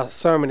in our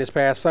sermon this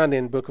past Sunday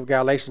in the book of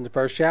Galatians, the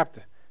first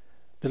chapter.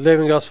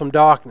 Delivering us from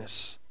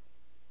darkness.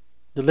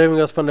 Delivering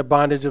us from the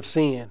bondage of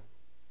sin.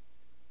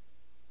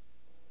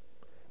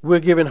 We're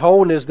given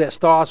wholeness that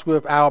starts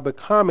with our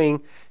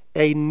becoming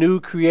a new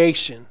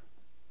creation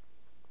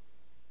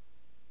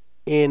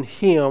in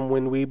him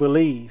when we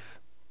believe.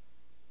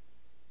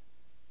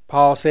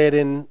 Paul said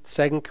in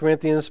 2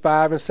 Corinthians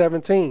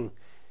 5:17,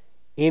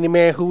 any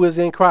man who is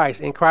in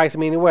Christ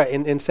meaning what?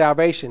 In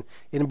salvation,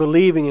 in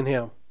believing in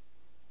him,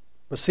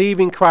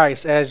 receiving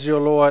Christ as your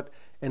Lord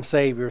and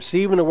Savior,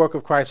 receiving the work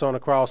of Christ on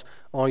the cross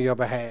on your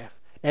behalf,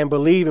 and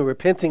believing,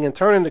 repenting, and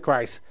turning to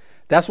Christ.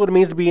 That's what it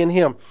means to be in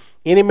him.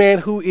 Any man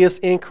who is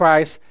in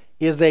Christ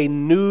is a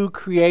new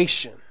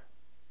creation.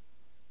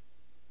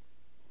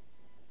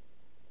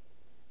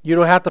 You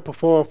don't have to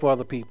perform for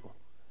other people.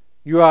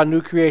 You are a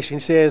new creation.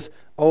 He says,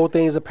 old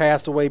things have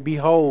passed away.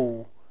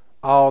 Behold,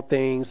 all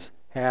things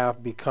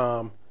have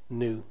become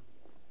new.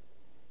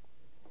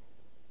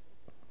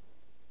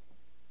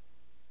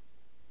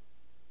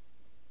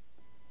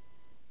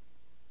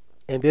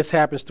 And this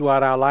happens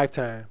throughout our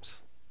lifetimes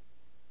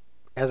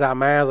as our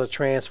minds are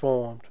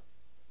transformed.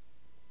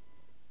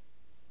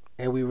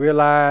 And we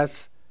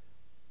realize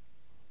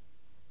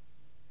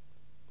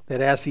that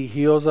as he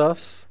heals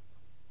us,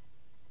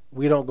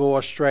 we don't go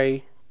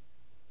astray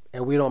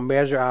and we don't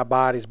measure our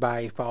bodies by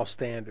a false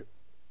standard.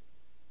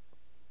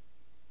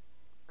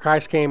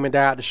 Christ came and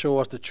died to show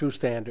us the true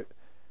standard,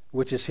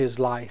 which is his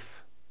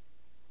life.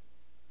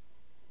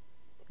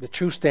 The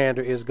true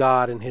standard is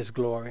God and his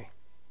glory.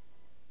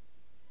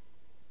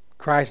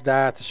 Christ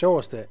died to show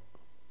us that.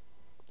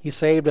 He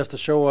saved us to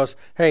show us,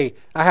 hey,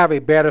 I have a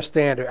better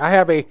standard. I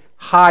have a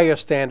higher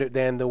standard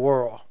than the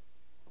world.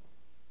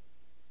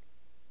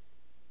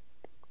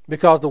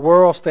 Because the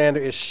world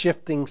standard is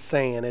shifting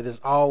sand. It is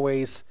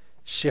always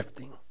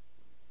shifting.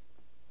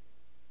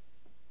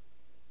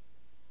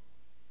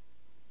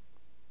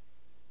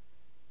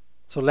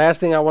 So last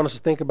thing I want us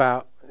to think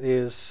about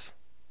is,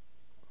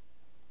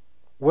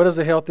 what is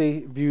a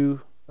healthy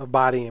view of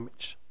body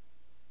image?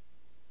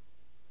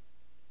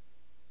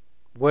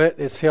 What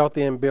is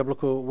healthy and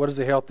biblical? What is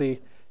a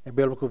healthy and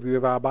biblical view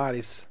of our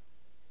bodies?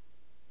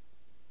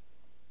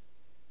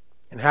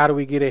 And how do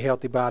we get a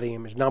healthy body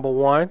image? Number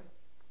one,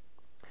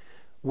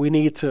 we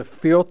need to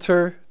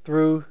filter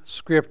through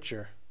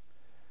Scripture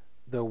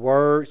the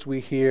words we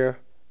hear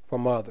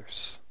from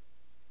others.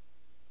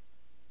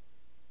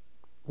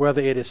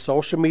 Whether it is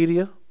social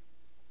media,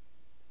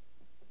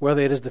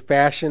 whether it is the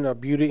fashion or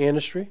beauty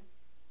industry,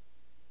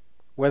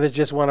 whether it's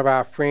just one of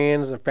our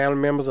friends and family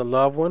members or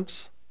loved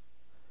ones,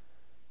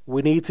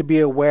 we need to be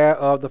aware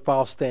of the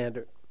false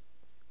standard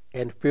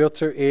and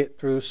filter it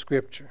through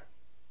Scripture.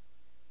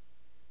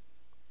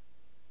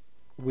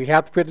 We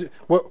have to put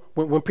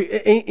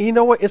it, you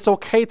know what? It's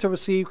okay to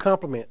receive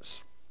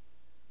compliments.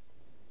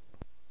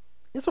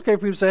 It's okay for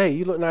people to say, hey,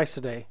 you look nice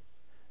today.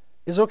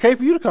 It's okay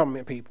for you to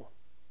compliment people.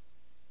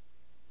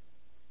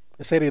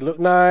 And say they look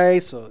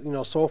nice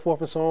or, so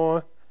forth and so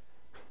on.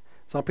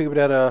 Some people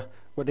that are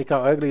what they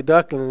call ugly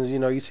ducklings,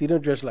 you see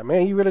them dressed like,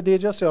 man, you really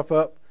did yourself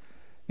up.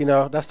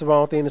 That's the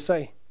wrong thing to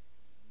say.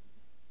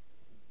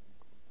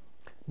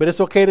 But it's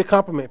okay to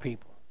compliment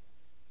people.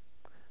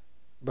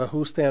 But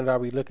whose standard are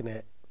we looking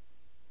at?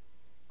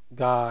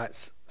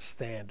 God's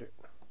standard.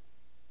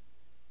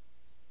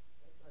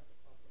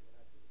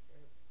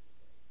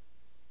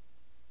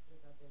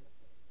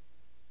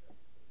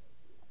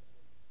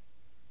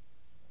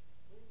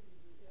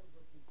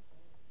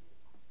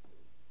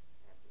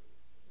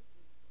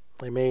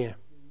 Amen.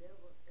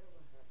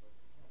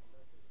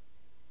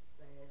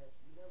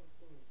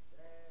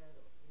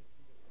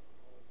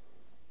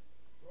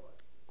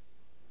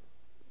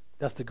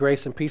 That's the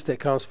grace and peace that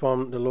comes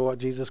from the Lord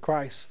Jesus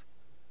Christ.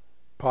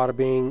 Part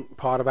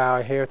of our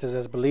inheritance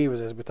as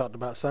believers, as we talked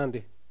about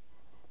Sunday.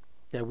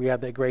 That we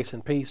have that grace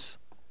and peace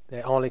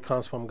that only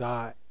comes from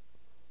God.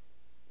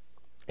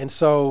 And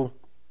so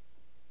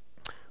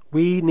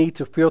we need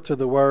to filter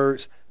the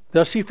words.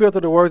 Does she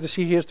filter the words that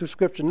she hears through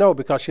Scripture? No,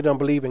 because she doesn't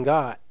believe in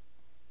God.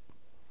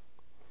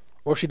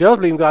 Or if she does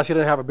believe in God, she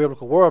doesn't have a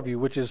biblical worldview,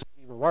 which is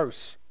even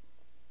worse.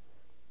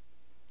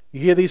 You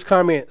hear these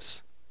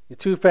comments, you're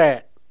too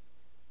fat,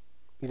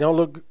 you don't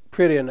look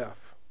pretty enough.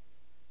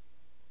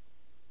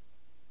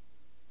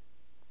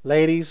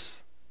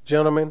 Ladies,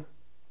 gentlemen,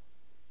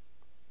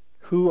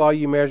 who are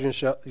you measuring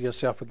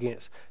yourself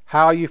against?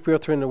 How are you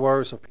filtering the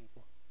words of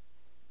people?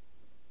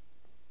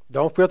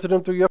 Don't filter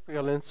them through your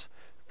feelings.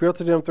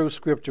 Filter them through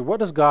Scripture. What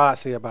does God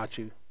say about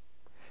you?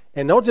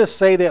 And don't just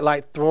say that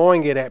like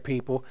throwing it at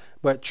people,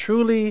 but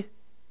truly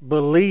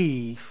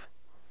believe,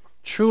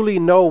 truly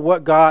know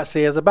what God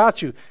says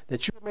about you,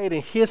 that you're made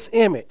in His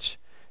image.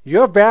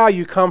 Your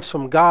value comes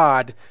from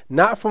God,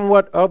 not from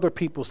what other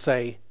people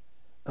say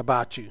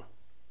about you.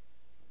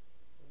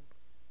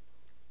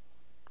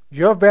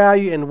 Your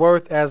value and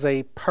worth as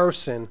a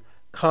person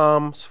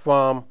comes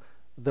from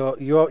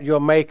your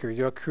maker,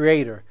 your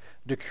creator,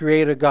 the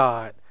creator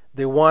God,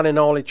 the one and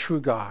only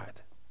true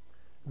God.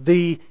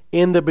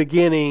 In the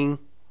beginning,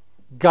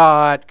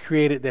 God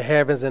created the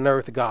heavens and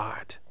earth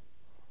God.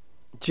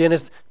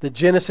 The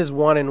Genesis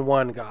 1 and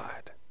 1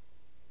 God.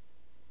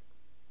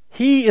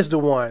 He is the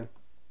one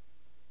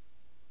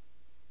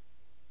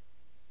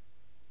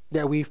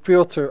that we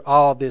filter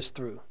all this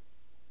through.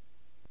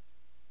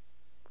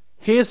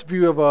 His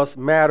view of us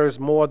matters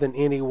more than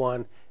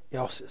anyone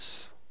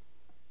else's.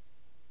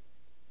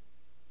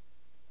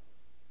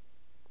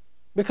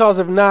 Because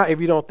if not, if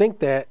you don't think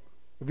that,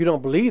 if you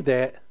don't believe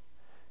that,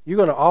 you're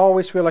going to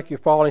always feel like you're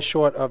falling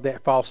short of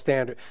that false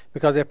standard.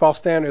 Because that false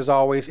standard is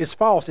always, it's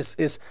false.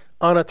 It's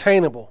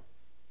unattainable.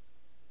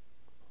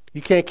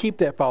 You can't keep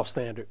that false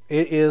standard.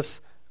 It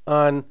is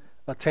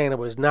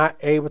unattainable. It's not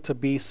able to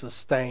be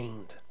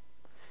sustained.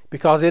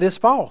 Because it is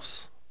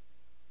false.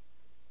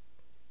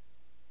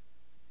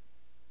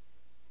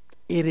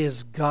 It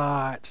is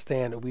God's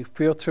standard. We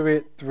filter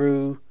it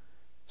through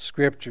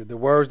Scripture, the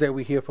words that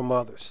we hear from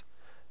others,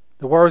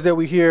 the words that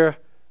we hear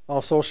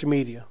on social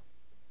media.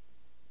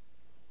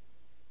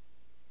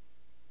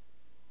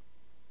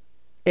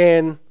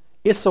 And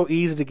it's so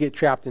easy to get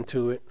trapped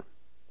into it.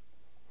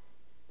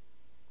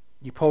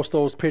 You post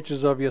those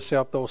pictures of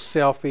yourself, those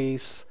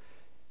selfies.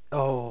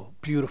 Oh,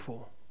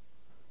 beautiful.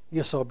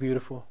 You're so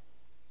beautiful.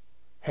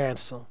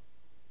 Handsome.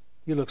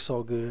 You look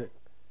so good.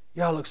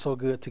 Y'all look so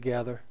good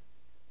together.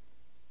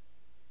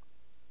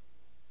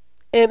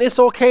 And it's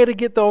okay to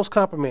get those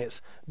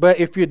compliments. But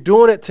if you're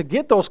doing it to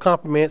get those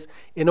compliments,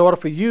 in order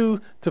for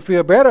you to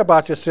feel better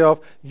about yourself,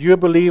 you're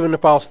believing the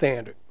false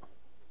standard.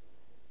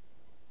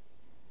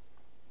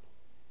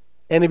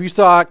 And if you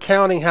start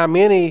counting how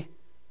many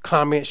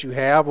comments you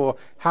have or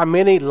how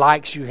many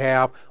likes you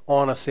have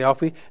on a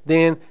selfie,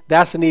 then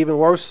that's an even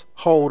worse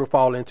hole to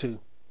fall into.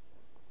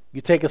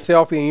 You take a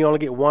selfie and you only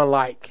get one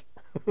like.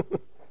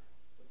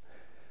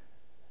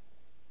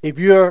 If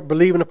you're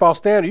believing the false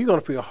standard, you're going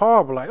to feel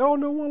horrible. Like, oh,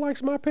 no one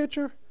likes my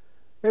picture.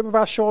 Maybe if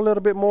I show a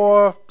little bit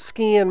more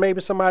skin,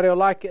 maybe somebody will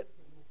like it.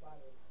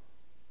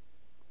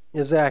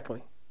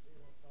 Exactly.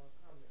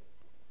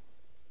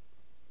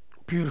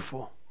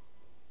 Beautiful.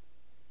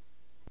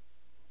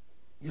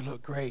 You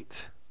look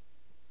great.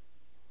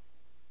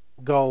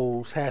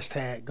 Goals,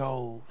 hashtag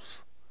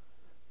goals.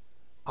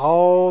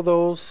 All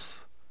those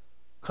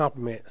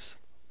compliments.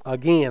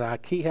 Again, I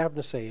keep having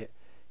to say it.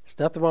 There's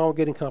nothing wrong with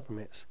getting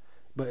compliments.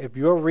 But if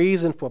your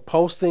reason for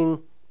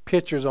posting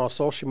pictures on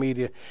social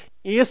media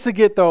is to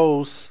get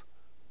those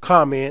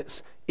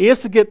comments,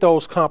 is to get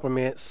those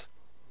compliments,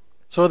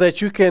 so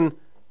that you can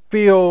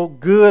feel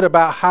good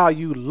about how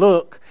you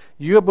look,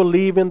 you're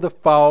believing the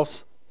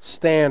false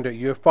standard.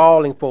 You're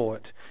falling for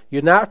it.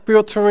 You're not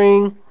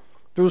filtering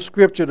through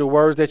Scripture the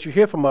words that you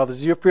hear from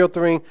others. You're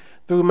filtering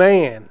through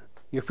man.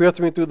 You're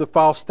filtering through the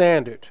false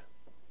standard.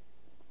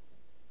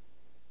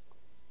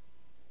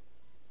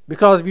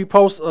 Because if you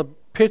post a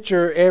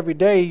picture every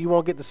day, you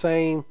won't get the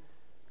same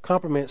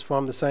compliments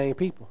from the same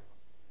people.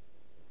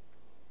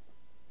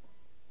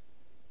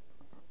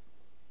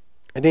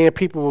 And then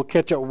people will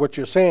catch up with what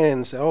you're saying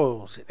and say,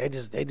 oh, they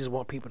just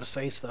want people to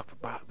say stuff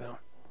about them.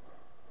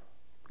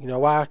 You know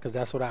why? Because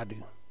that's what I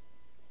do.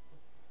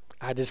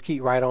 I just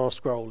keep right on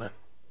scrolling.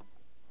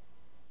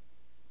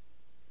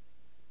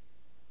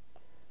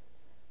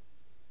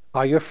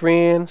 Are your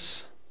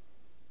friends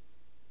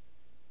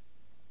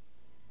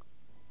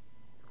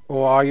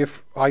or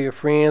are your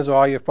friends or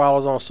are your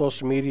followers on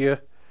social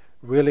media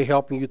really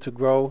helping you to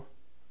grow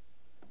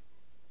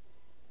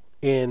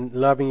in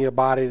loving your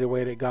body the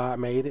way that God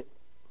made it?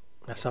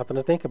 That's something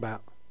to think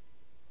about.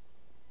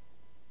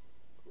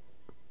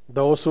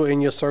 Those who are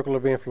in your circle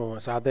of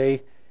influence, are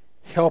they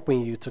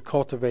helping you to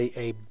cultivate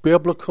a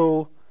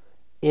biblical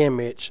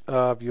image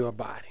of your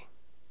body?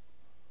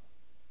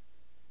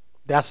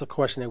 That's a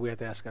question that we have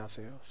to ask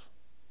ourselves.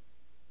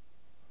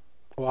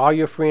 Or are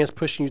your friends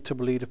pushing you to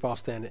believe the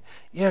false standard?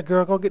 Yeah,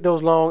 girl, go get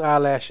those long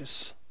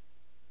eyelashes.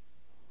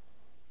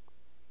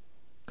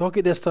 Go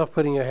get that stuff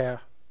put in your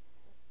hair.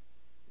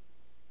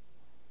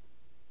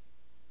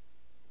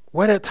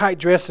 Wear that tight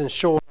dress and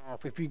show it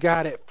off. If you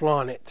got it,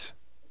 flaunt it.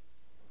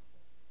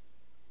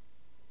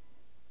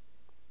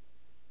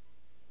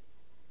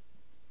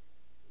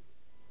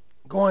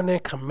 Go in there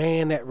and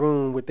command that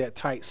room with that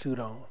tight suit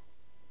on.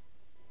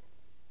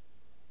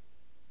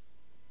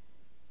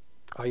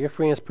 Are your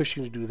friends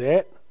pushing you to do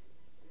that?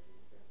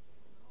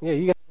 Yeah,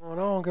 you got it going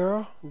on,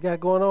 girl. You got it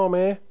going on,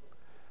 man.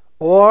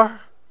 Or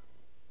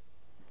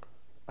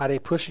are they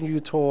pushing you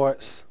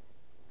towards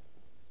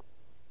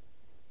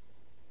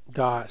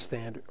God's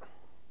standard?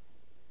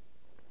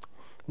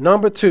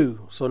 Number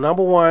two. So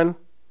number one,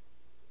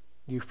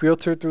 you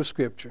filter through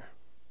Scripture.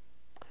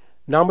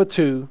 Number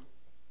two,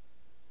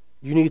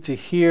 you need to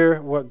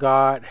hear what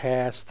God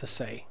has to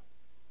say.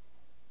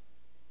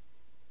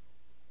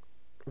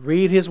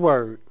 Read His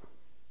Word.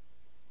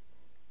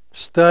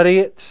 Study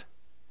it.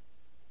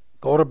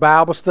 Go to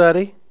Bible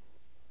study.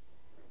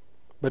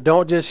 But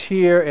don't just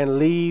hear and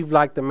leave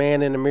like the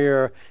man in the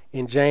mirror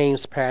in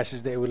James'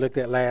 passage that we looked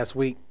at last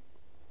week.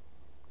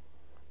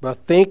 But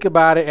think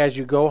about it as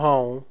you go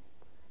home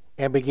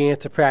and begin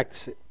to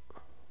practice it.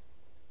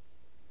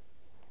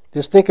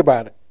 Just think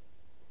about it.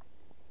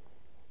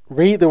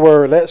 Read the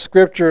Word. Let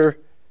Scripture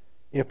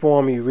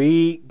inform you.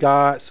 Read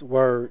God's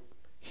Word.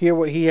 Hear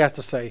what He has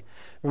to say.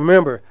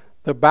 Remember,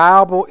 the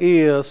Bible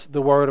is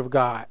the Word of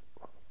God.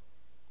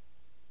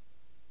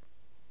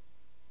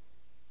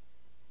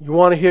 You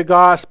want to hear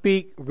God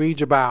speak? Read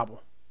your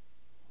Bible.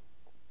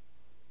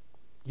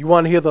 You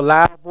want to hear the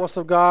loud voice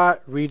of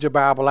God? Read your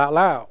Bible out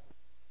loud.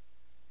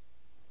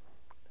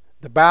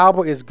 The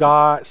Bible is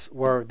God's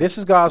Word. This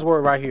is God's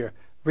Word right here.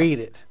 Read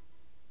it.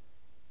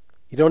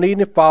 You don't need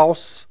any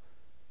false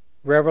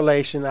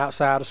revelation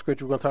outside of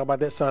Scripture. We're going to talk about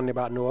that Sunday,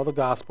 about no other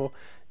gospel.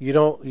 You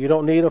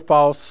don't need a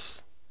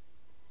false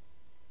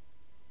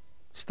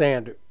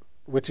standard,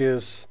 which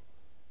is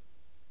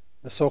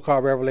the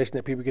so-called revelation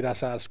that people get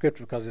outside of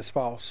Scripture because it's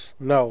false.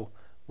 No,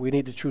 we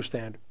need the true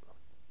standard.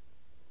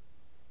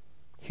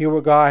 Hear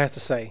what God has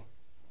to say.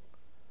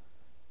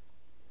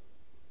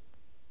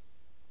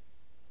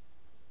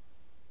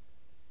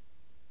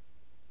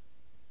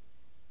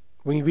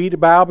 When you read the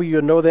Bible,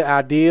 you'll know that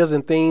ideas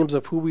and themes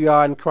of who we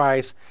are in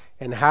Christ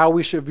and how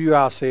we should view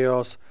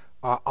ourselves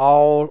are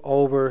all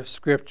over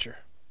Scripture.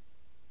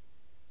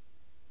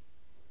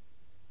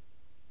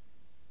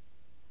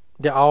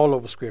 They're all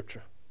over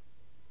Scripture.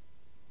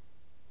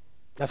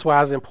 That's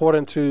why it's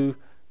important to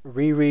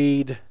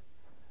reread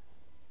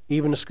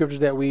even the scriptures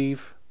that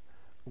we've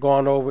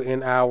gone over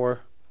in our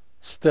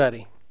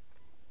study.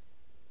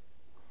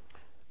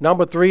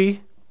 Number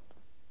three,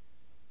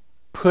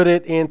 put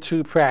it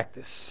into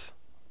practice.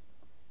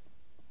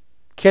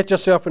 Catch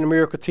yourself in the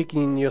mirror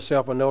critiquing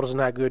yourself and noticing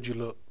how good you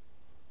look.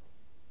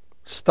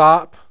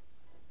 Stop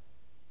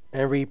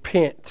and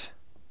repent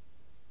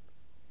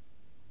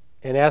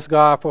and ask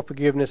God for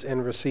forgiveness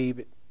and receive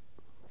it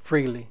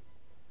freely.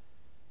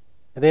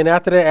 And then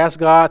after that, ask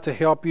God to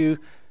help you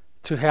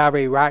to have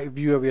a right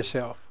view of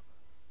yourself.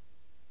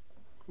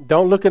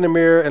 Don't look in the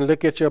mirror and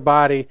look at your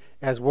body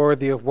as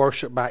worthy of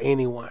worship by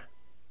anyone.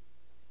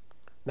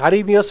 Not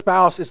even your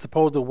spouse is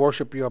supposed to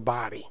worship your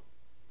body.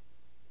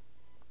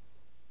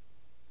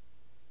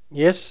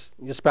 Yes,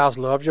 your spouse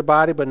loves your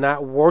body, but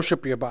not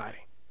worship your body.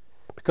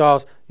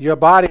 Because your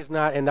body is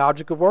not an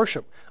object of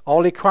worship.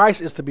 Only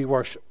Christ is to be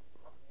worshiped.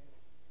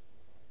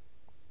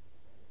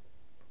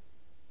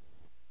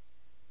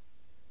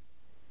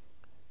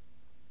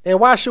 And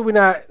why should we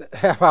not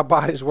have our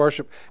bodies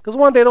worshiped? Because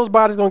one day those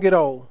bodies are going to get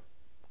old.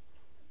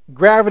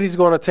 Gravity's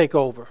going to take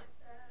over.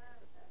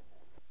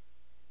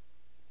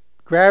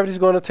 Gravity's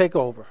going to take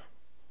over.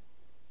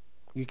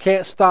 You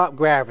can't stop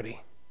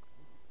gravity.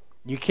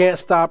 You can't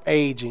stop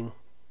aging.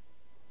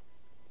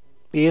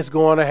 It's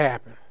going to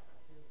happen.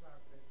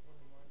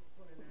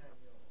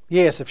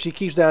 Yes, if she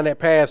keeps down that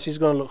path, she's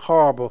going to look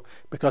horrible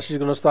because she's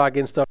going to start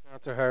getting stuff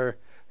onto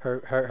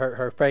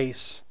her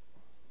face.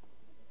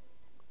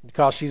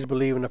 Because she's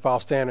believing the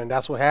false standard. And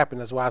that's what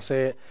happened. That's why I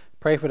said,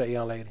 pray for that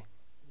young lady.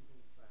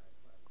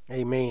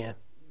 Amen.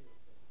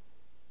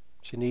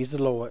 She needs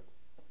the Lord.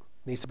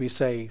 Needs to be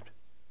saved.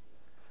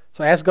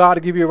 So ask God to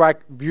give you a right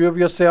view of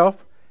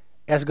yourself.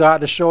 Ask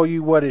God to show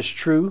you what is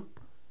true.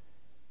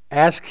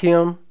 Ask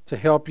Him to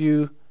help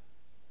you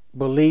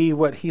believe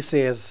what He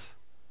says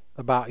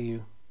about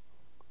you.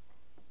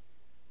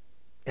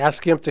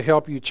 Ask Him to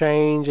help you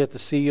change and to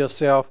see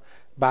yourself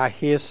by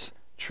His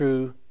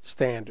true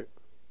standard.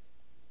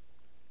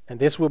 And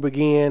this will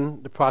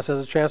begin the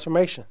process of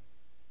transformation.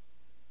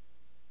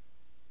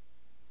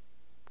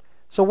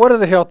 So what is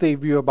a healthy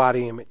view of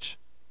body image?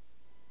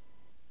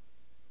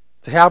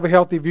 To have a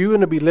healthy view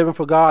and to be living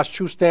for God's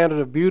true standard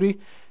of beauty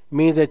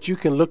means that you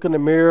can look in the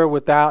mirror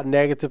without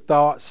negative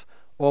thoughts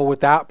or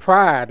without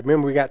pride.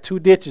 Remember, we got two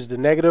ditches, the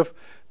negative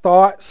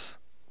thoughts,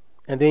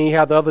 and then you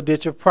have the other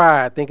ditch of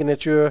pride, thinking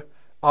that you're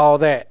all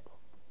that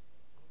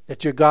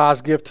you're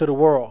God's gift to the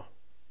world.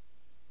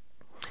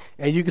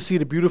 And you can see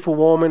the beautiful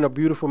woman or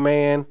beautiful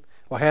man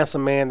or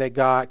handsome man that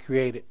God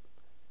created.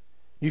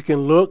 You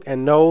can look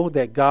and know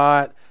that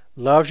God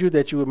loves you,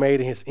 that you were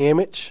made in his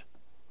image,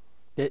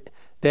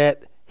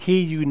 that he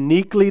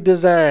uniquely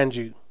designed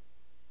you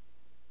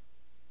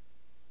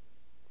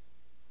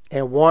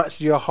and wants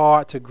your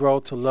heart to grow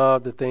to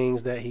love the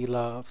things that he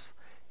loves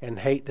and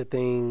hate the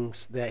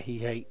things that he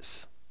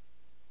hates.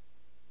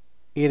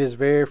 It is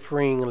very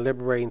freeing and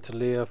liberating to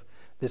live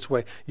this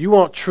way. You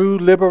want true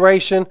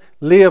liberation?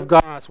 Live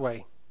God's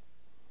way.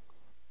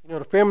 You know,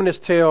 the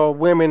feminists tell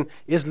women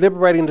it's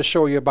liberating to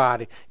show your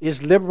body.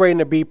 It's liberating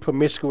to be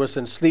promiscuous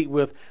and sleep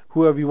with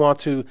whoever you want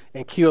to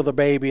and kill the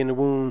baby in the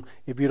womb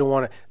if you don't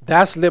want it.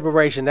 That's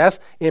liberation. That's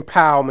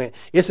empowerment.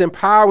 It's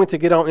empowering to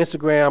get on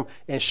Instagram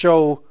and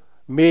show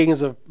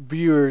millions of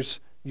viewers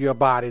your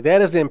body.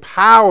 That is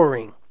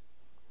empowering.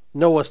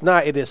 No, it's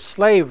not. It is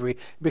slavery,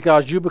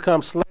 because you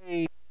become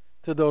slave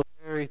to those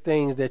very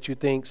things that you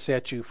think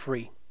set you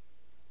free.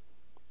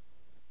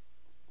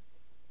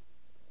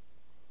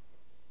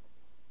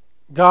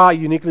 God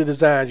uniquely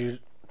designed you.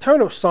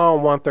 Turn to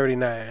Psalm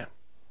 139.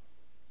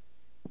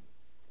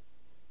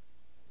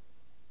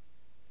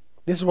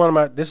 This is one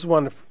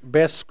of the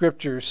best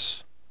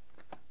scriptures,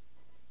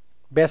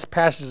 best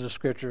passages of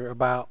scripture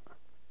about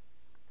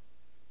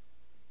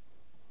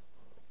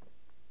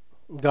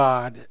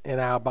God and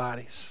our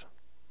bodies.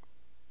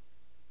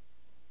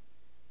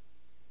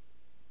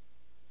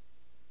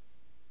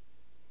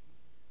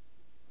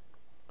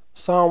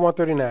 Psalm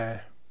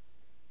 139.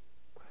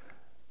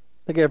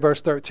 Look at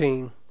verse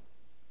 13.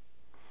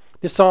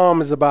 This psalm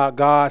is about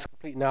God's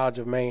complete knowledge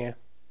of man.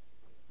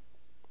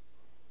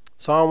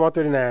 Psalm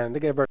 139.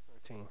 Look at verse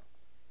 13.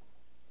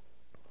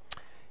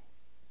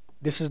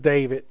 This is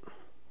David.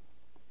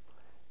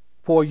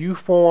 For you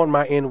formed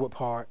my inward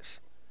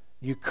parts.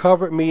 You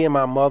covered me in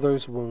my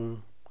mother's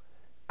womb.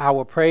 I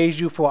will praise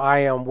you, for I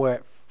am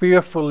what?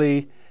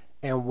 Fearfully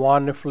and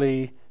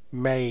wonderfully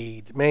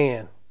made.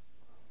 Man.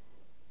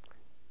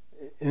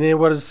 And then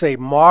what does it say?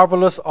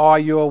 Marvelous are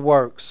your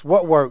works.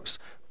 What works?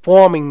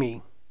 Forming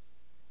me.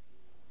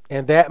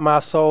 And that my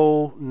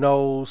soul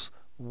knows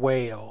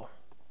well.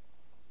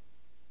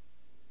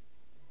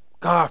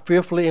 God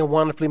fearfully and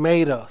wonderfully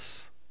made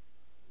us.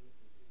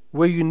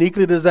 We're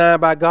uniquely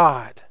designed by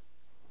God.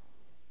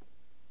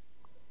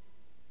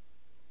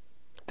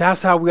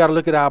 That's how we got to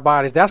look at our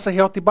bodies. That's a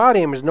healthy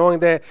body image, knowing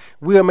that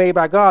we are made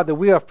by God, that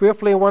we are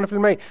fearfully and wonderfully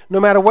made, no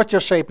matter what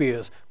your shape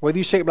is. Whether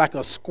you shape like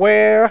a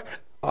square,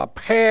 a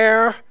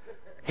pear,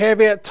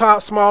 heavy at the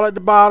top, small at the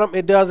bottom,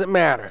 it doesn't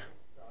matter.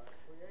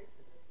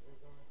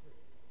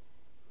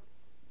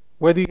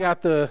 Whether you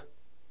got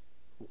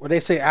what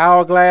they say,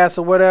 hourglass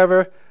or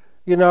whatever,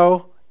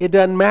 it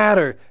doesn't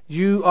matter.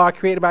 You are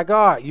created by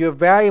God. You're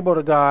valuable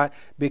to God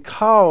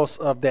because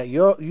of that.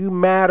 You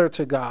matter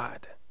to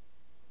God.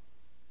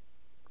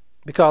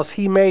 Because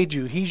he made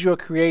you. He's your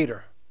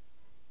creator.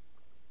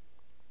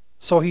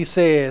 So he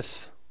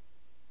says,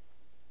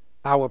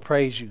 I will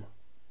praise you.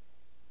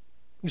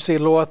 You say,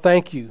 Lord,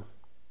 thank you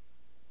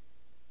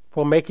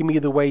for making me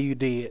the way you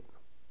did.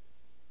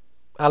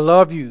 I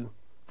love you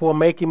for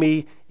making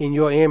me in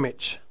your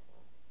image.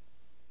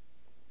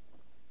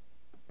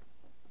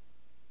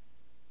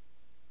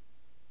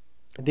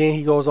 And then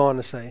he goes on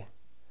to say,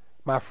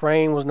 my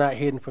frame was not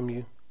hidden from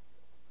you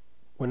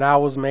when I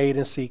was made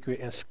in secret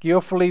and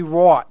skillfully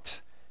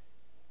wrought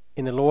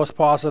in the lowest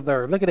parts of the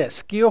earth. Look at that,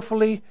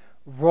 skillfully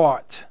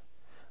wrought.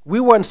 We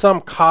weren't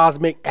some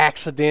cosmic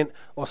accident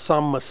or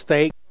some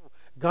mistake.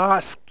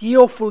 God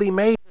skillfully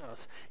made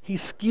us. He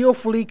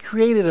skillfully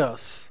created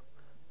us.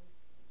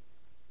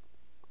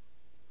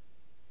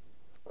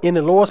 In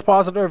the lowest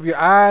parts of the earth, your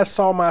eyes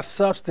saw my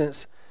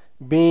substance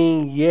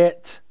being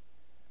yet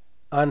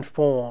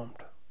unformed.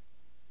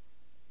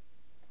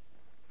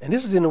 And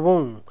this is in the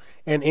womb.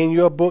 And in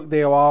your book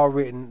they are all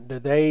written, the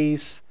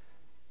days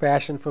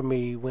fashioned for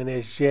me, when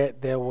as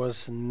yet there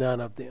was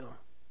none of them.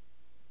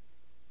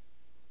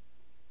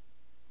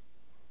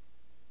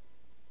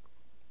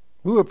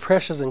 We were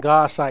precious in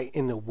God's sight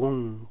in the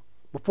womb,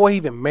 before he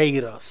even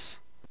made us.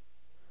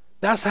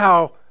 That's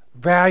how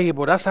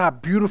valuable, that's how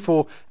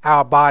beautiful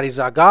our bodies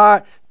are.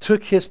 God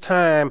took his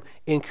time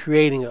in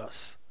creating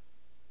us.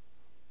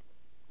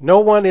 No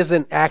one is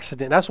an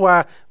accident. That's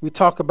why we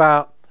talk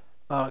about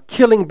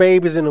killing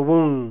babies in the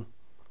womb.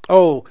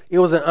 Oh, it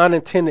was an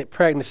unintended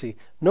pregnancy.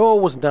 No,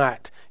 it was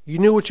not. You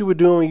knew what you were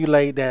doing when you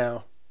laid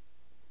down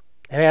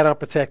and had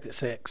unprotected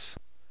sex.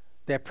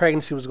 That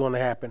pregnancy was going to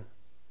happen.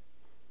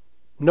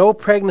 No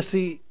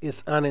pregnancy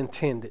is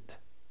unintended.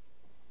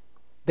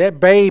 That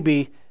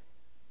baby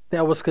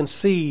that was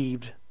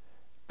conceived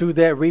through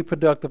that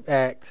reproductive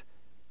act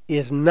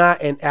is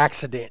not an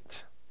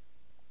accident.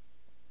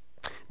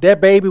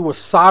 That baby was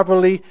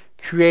sovereignly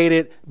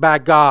created by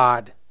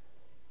God,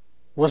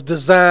 was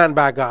designed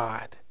by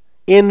God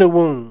in the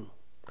womb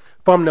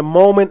From the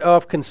moment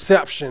of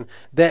conception,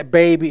 that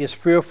baby is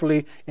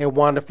fearfully and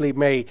wonderfully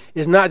made.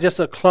 It's not just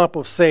a clump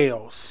of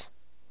cells.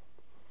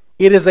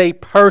 It is a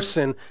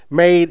person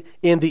made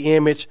in the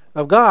image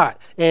of God.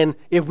 And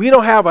if we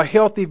don't have a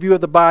healthy view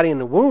of the body in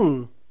the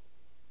womb,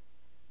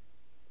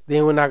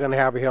 then we're not going to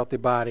have a healthy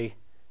body.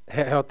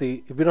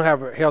 If we don't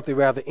have a healthy,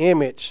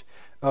 image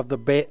of the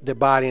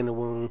body in the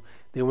womb,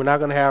 then we're not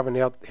going to have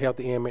a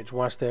healthy image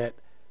once that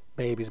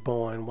baby's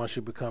born, once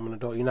you become an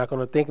adult. You're not going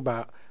to think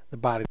about the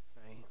body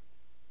the same.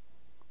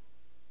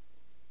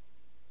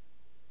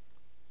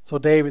 So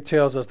David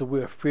tells us that we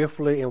are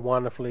fearfully and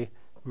wonderfully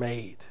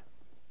made.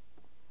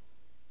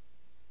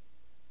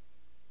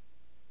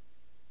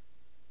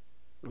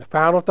 The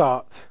final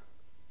thought.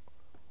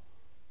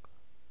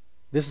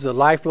 This is a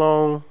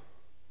lifelong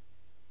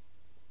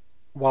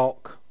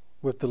walk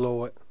with the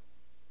Lord.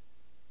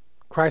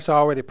 Christ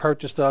already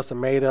purchased us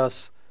and made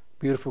us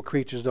beautiful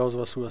creatures, those of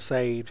us who are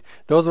saved.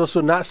 Those of us who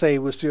are not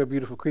saved, we're still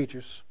beautiful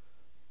creatures.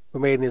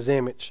 We're made in his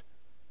image.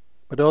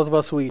 But those of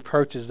us who he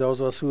purchased, those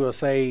of us who are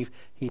saved,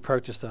 he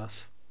purchased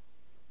us.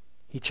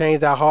 He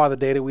changed our heart the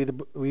day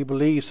that we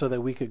believe so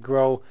that we could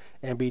grow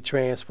and be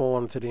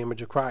transformed to the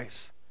image of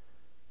Christ.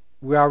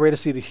 We already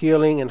see the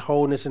healing and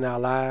wholeness in our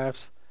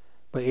lives,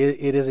 but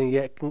it isn't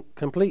yet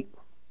complete.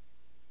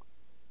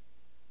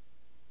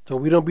 So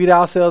we don't beat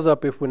ourselves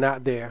up if we're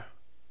not there.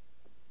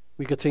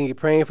 We continue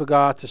praying for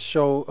God to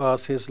show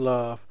us his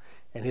love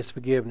and his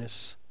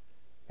forgiveness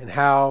and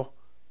how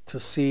to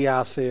see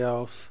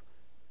ourselves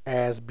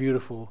as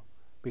beautiful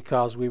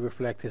because we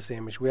reflect his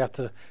image. We have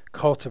to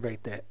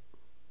cultivate that.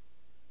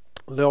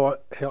 Lord,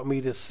 help me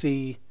to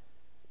see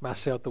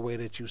myself the way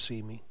that you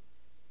see me.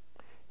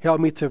 Help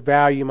me to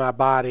value my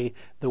body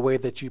the way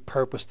that you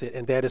purposed it,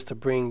 and that is to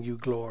bring you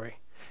glory.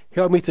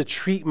 Help me to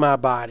treat my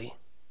body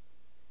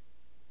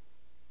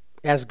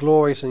as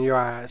glorious in your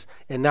eyes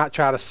and not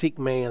try to seek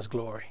man's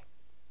glory.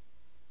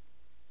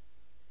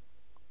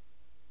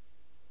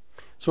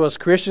 So as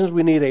Christians,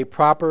 we need a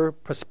proper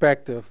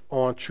perspective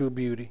on true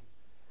beauty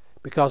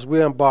because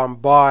we're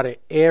bombarded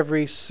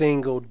every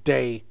single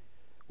day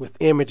with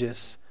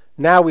images.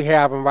 Now we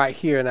have them right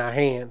here in our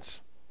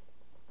hands.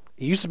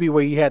 It used to be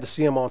where you had to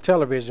see them on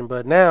television,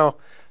 but now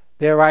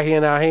they're right here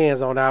in our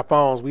hands on our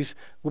phones.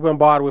 We're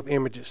bombarded with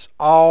images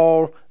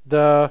all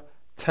the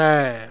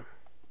time.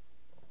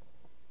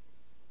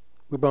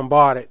 We're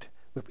bombarded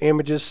with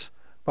images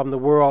from the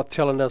world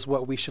telling us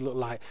what we should look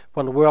like,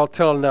 from the world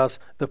telling us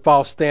the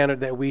false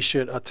standard that we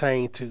should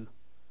attain to,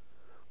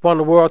 from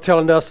the world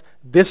telling us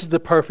this is the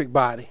perfect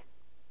body.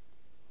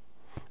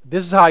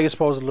 This is how you're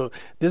supposed to look.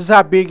 This is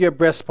how big your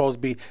breast is supposed to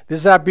be.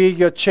 This is how big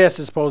your chest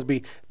is supposed to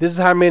be. This is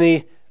how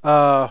many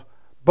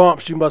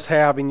bumps you must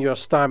have in your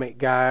stomach,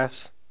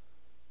 guys.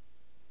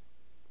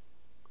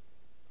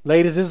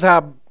 Ladies, this is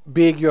how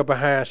big your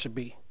behind should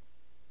be.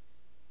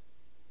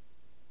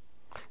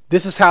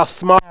 This is how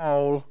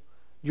small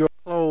your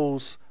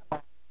clothes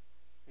are,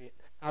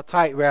 how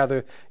tight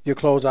rather your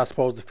clothes are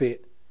supposed to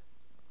fit.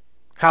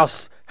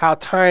 How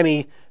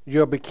tiny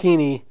your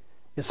bikini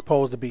is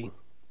supposed to be.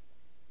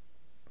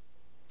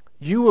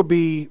 You will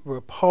be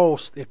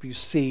repulsed if you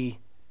see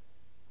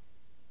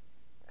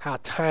how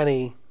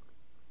tiny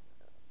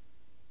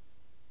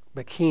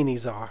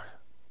bikinis are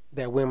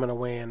that women are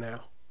wearing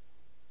now.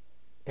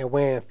 And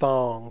wearing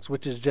thongs,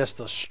 which is just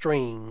a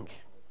string.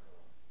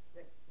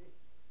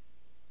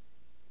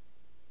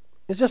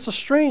 It's just a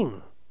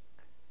string.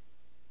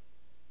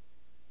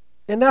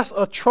 And that's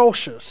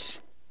atrocious.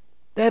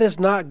 That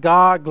is not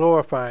God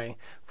glorifying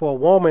for a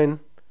woman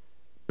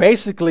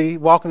basically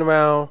walking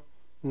around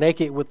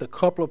naked with a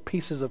couple of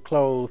pieces of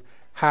clothes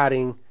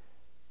hiding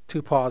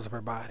 2 parts of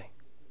her body.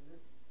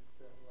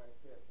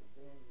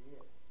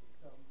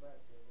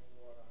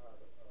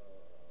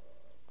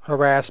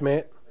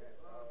 Harassment.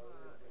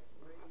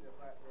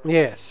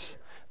 Yes.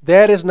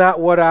 That is not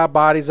what our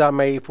bodies are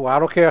made for. I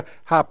don't care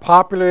how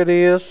popular it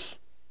is.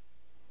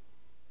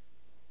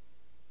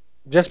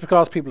 Just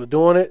because people are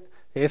doing it,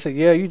 they say,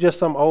 yeah, you just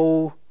some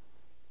old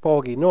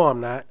fogey. No, I'm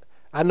not.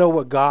 I know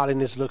what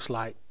godliness looks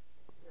like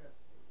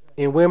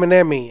in women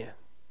and men.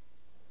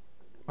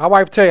 My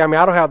wife tell you,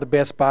 I don't have the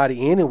best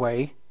body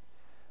anyway,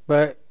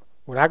 but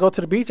when I go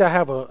to the beach, I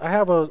have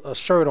a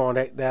shirt on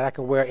that I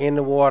can wear in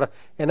the water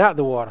and out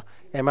the water.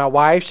 And my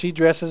wife, she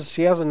dresses,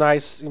 she has a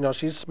nice,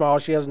 she's small,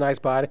 she has a nice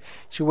body.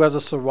 She wears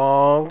a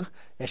sarong,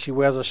 and she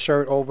wears a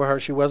shirt over her.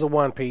 She wears a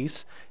one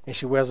piece, and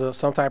she wears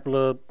some type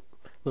of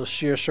little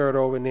sheer shirt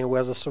over, and then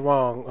wears a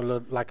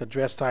sarong, like a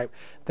dress type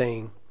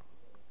thing.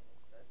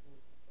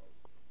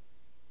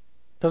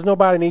 Because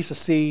nobody needs to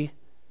see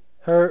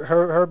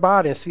her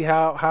body and see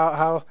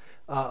how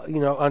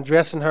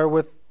undressing her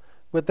with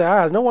their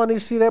eyes. No one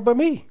needs to see that but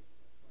me.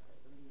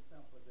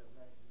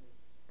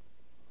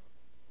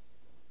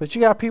 But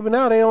you got people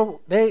now,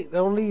 they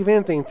don't leave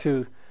anything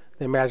to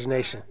the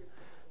imagination.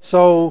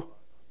 So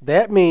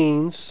that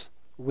means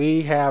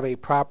we have a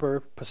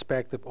proper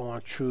perspective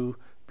on true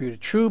beauty.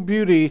 True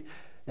beauty,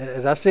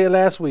 as I said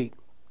last week,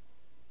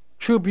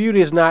 true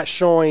beauty is not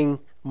showing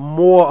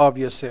more of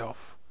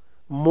yourself,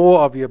 more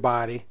of your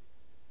body.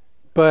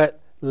 but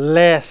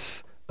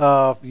less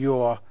of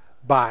your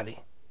body.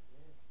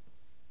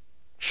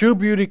 True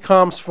beauty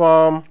comes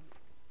from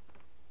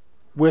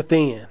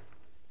within.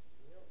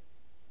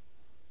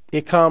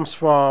 It comes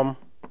from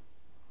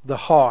the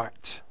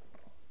heart.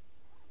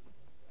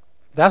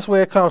 That's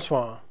where it comes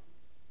from.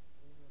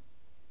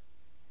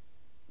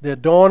 The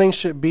adorning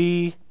should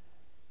be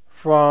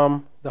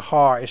from the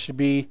heart. It should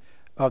be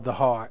of the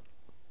heart.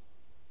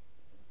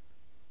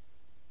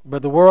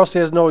 But the world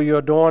says no, your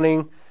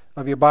adorning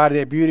of your body,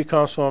 that beauty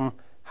comes from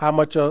how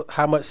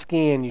much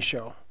skin you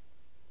show.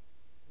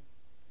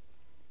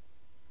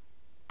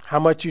 How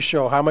much you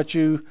show, how much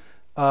you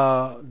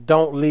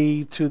don't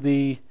leave to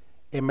the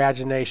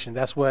imagination.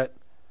 That's what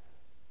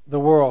the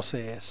world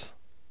says.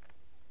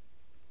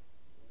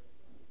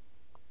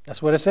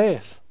 That's what it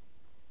says.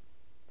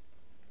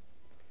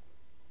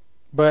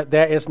 But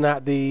that is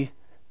not the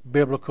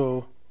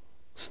biblical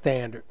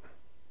standard.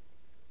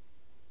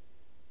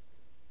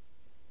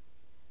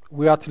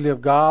 We ought to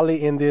live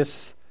godly in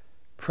this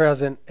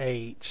present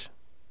age.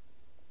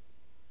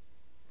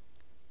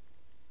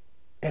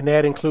 And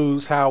that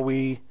includes how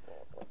we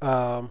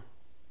do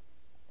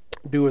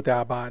with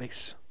our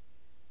bodies.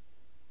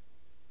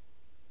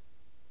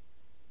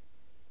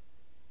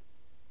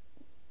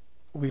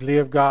 We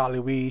live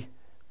godly.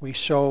 We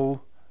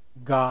show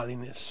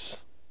godliness.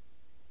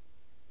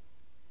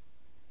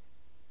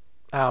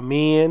 Our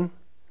men,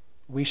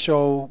 we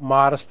show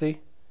modesty.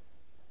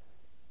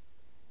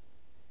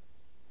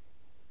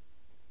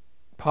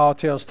 Paul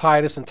tells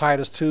Titus in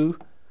Titus 2,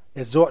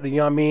 exhort the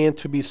young men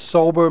to be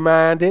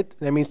sober-minded.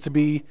 That means to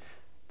be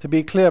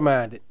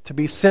clear-minded, to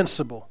be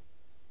sensible,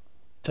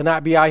 to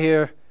not be out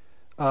here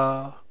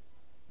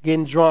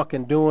getting drunk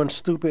and doing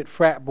stupid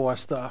frat boy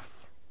stuff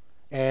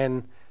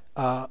and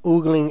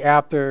oogling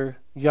after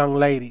young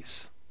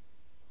ladies.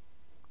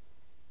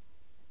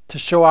 To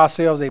show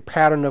ourselves a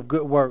pattern of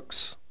good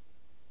works,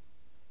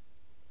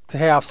 to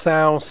have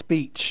sound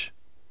speech.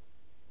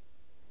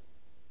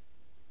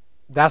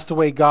 That's the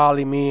way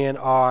godly men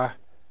are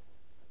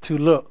to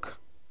look.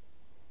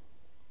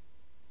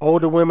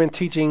 Older women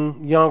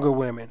teaching younger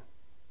women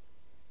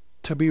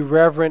to be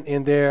reverent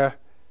in their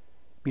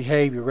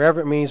behavior.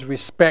 Reverent means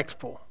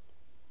respectful.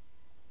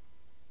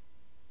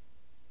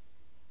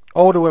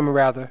 Older women,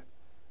 rather,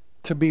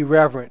 to be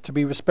reverent, to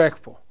be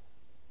respectful.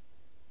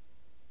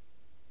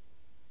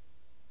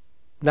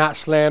 Not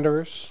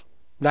slanderers,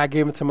 not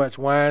giving too much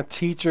wine,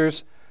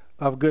 teachers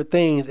of good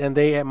things. And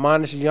they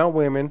admonish young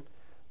women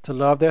to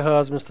love their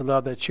husbands, to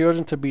love their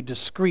children, to be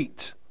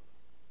discreet.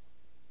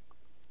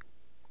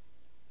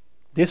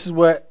 This is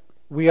what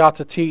we ought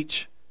to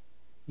teach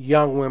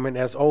young women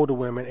as older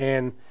women.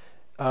 And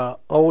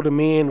older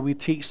men, we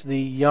teach the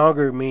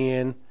younger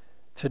men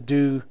to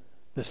do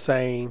the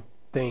same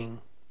thing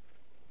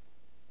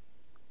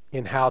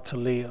in how to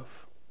live.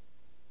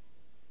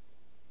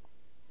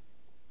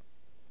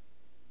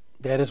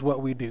 That is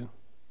what we do.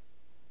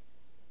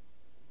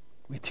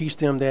 We teach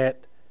them that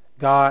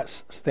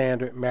God's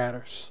standard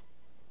matters.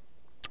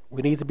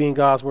 We need to be in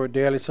God's word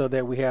daily so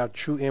that we have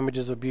true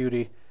images of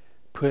beauty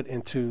put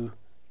into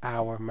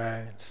our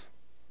minds.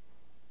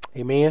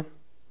 Amen.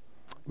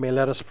 Amen.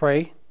 Let us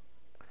pray.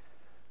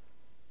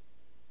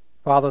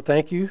 Father,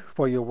 thank you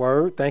for your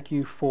word. Thank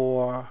you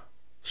for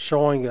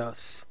showing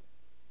us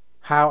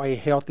how a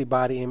healthy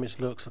body image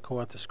looks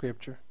according to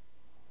Scripture.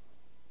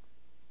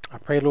 I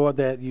pray, Lord,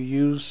 that you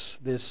use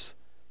this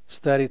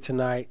study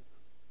tonight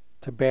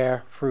to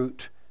bear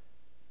fruit,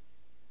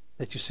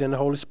 that you send the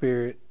Holy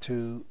Spirit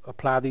to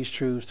apply these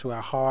truths to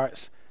our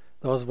hearts,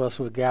 those of us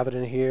who are gathered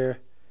in here,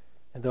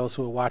 and those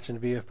who are watching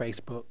via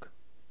Facebook.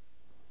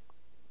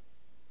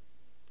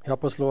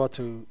 Help us, Lord,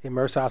 to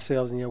immerse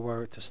ourselves in your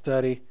word, to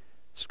study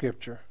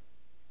Scripture,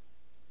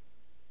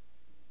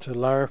 to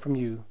learn from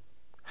you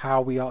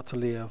how we ought to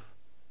live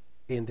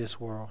in this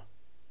world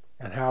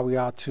and how we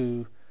ought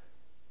to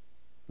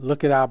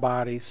look at our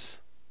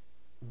bodies,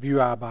 view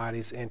our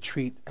bodies, and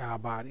treat our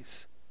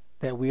bodies.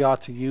 That we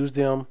ought to use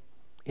them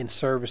in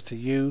service to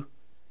you,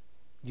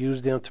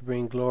 use them to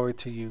bring glory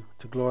to you,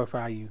 to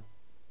glorify you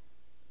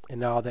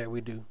in all that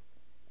we do.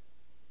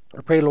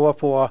 I pray, Lord,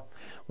 for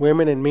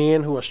women and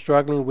men who are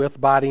struggling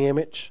with body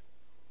image,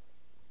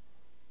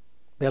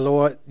 that,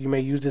 Lord, you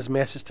may use this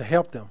message to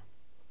help them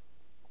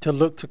to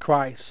look to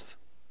Christ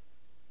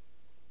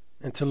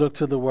and to look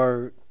to the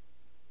Word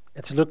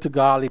and to look to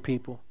godly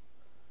people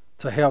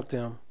to help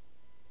them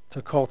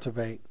to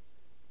cultivate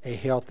a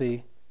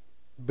healthy,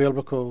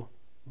 biblical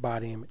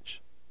body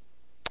image.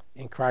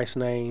 In Christ's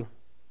name,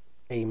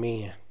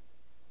 amen.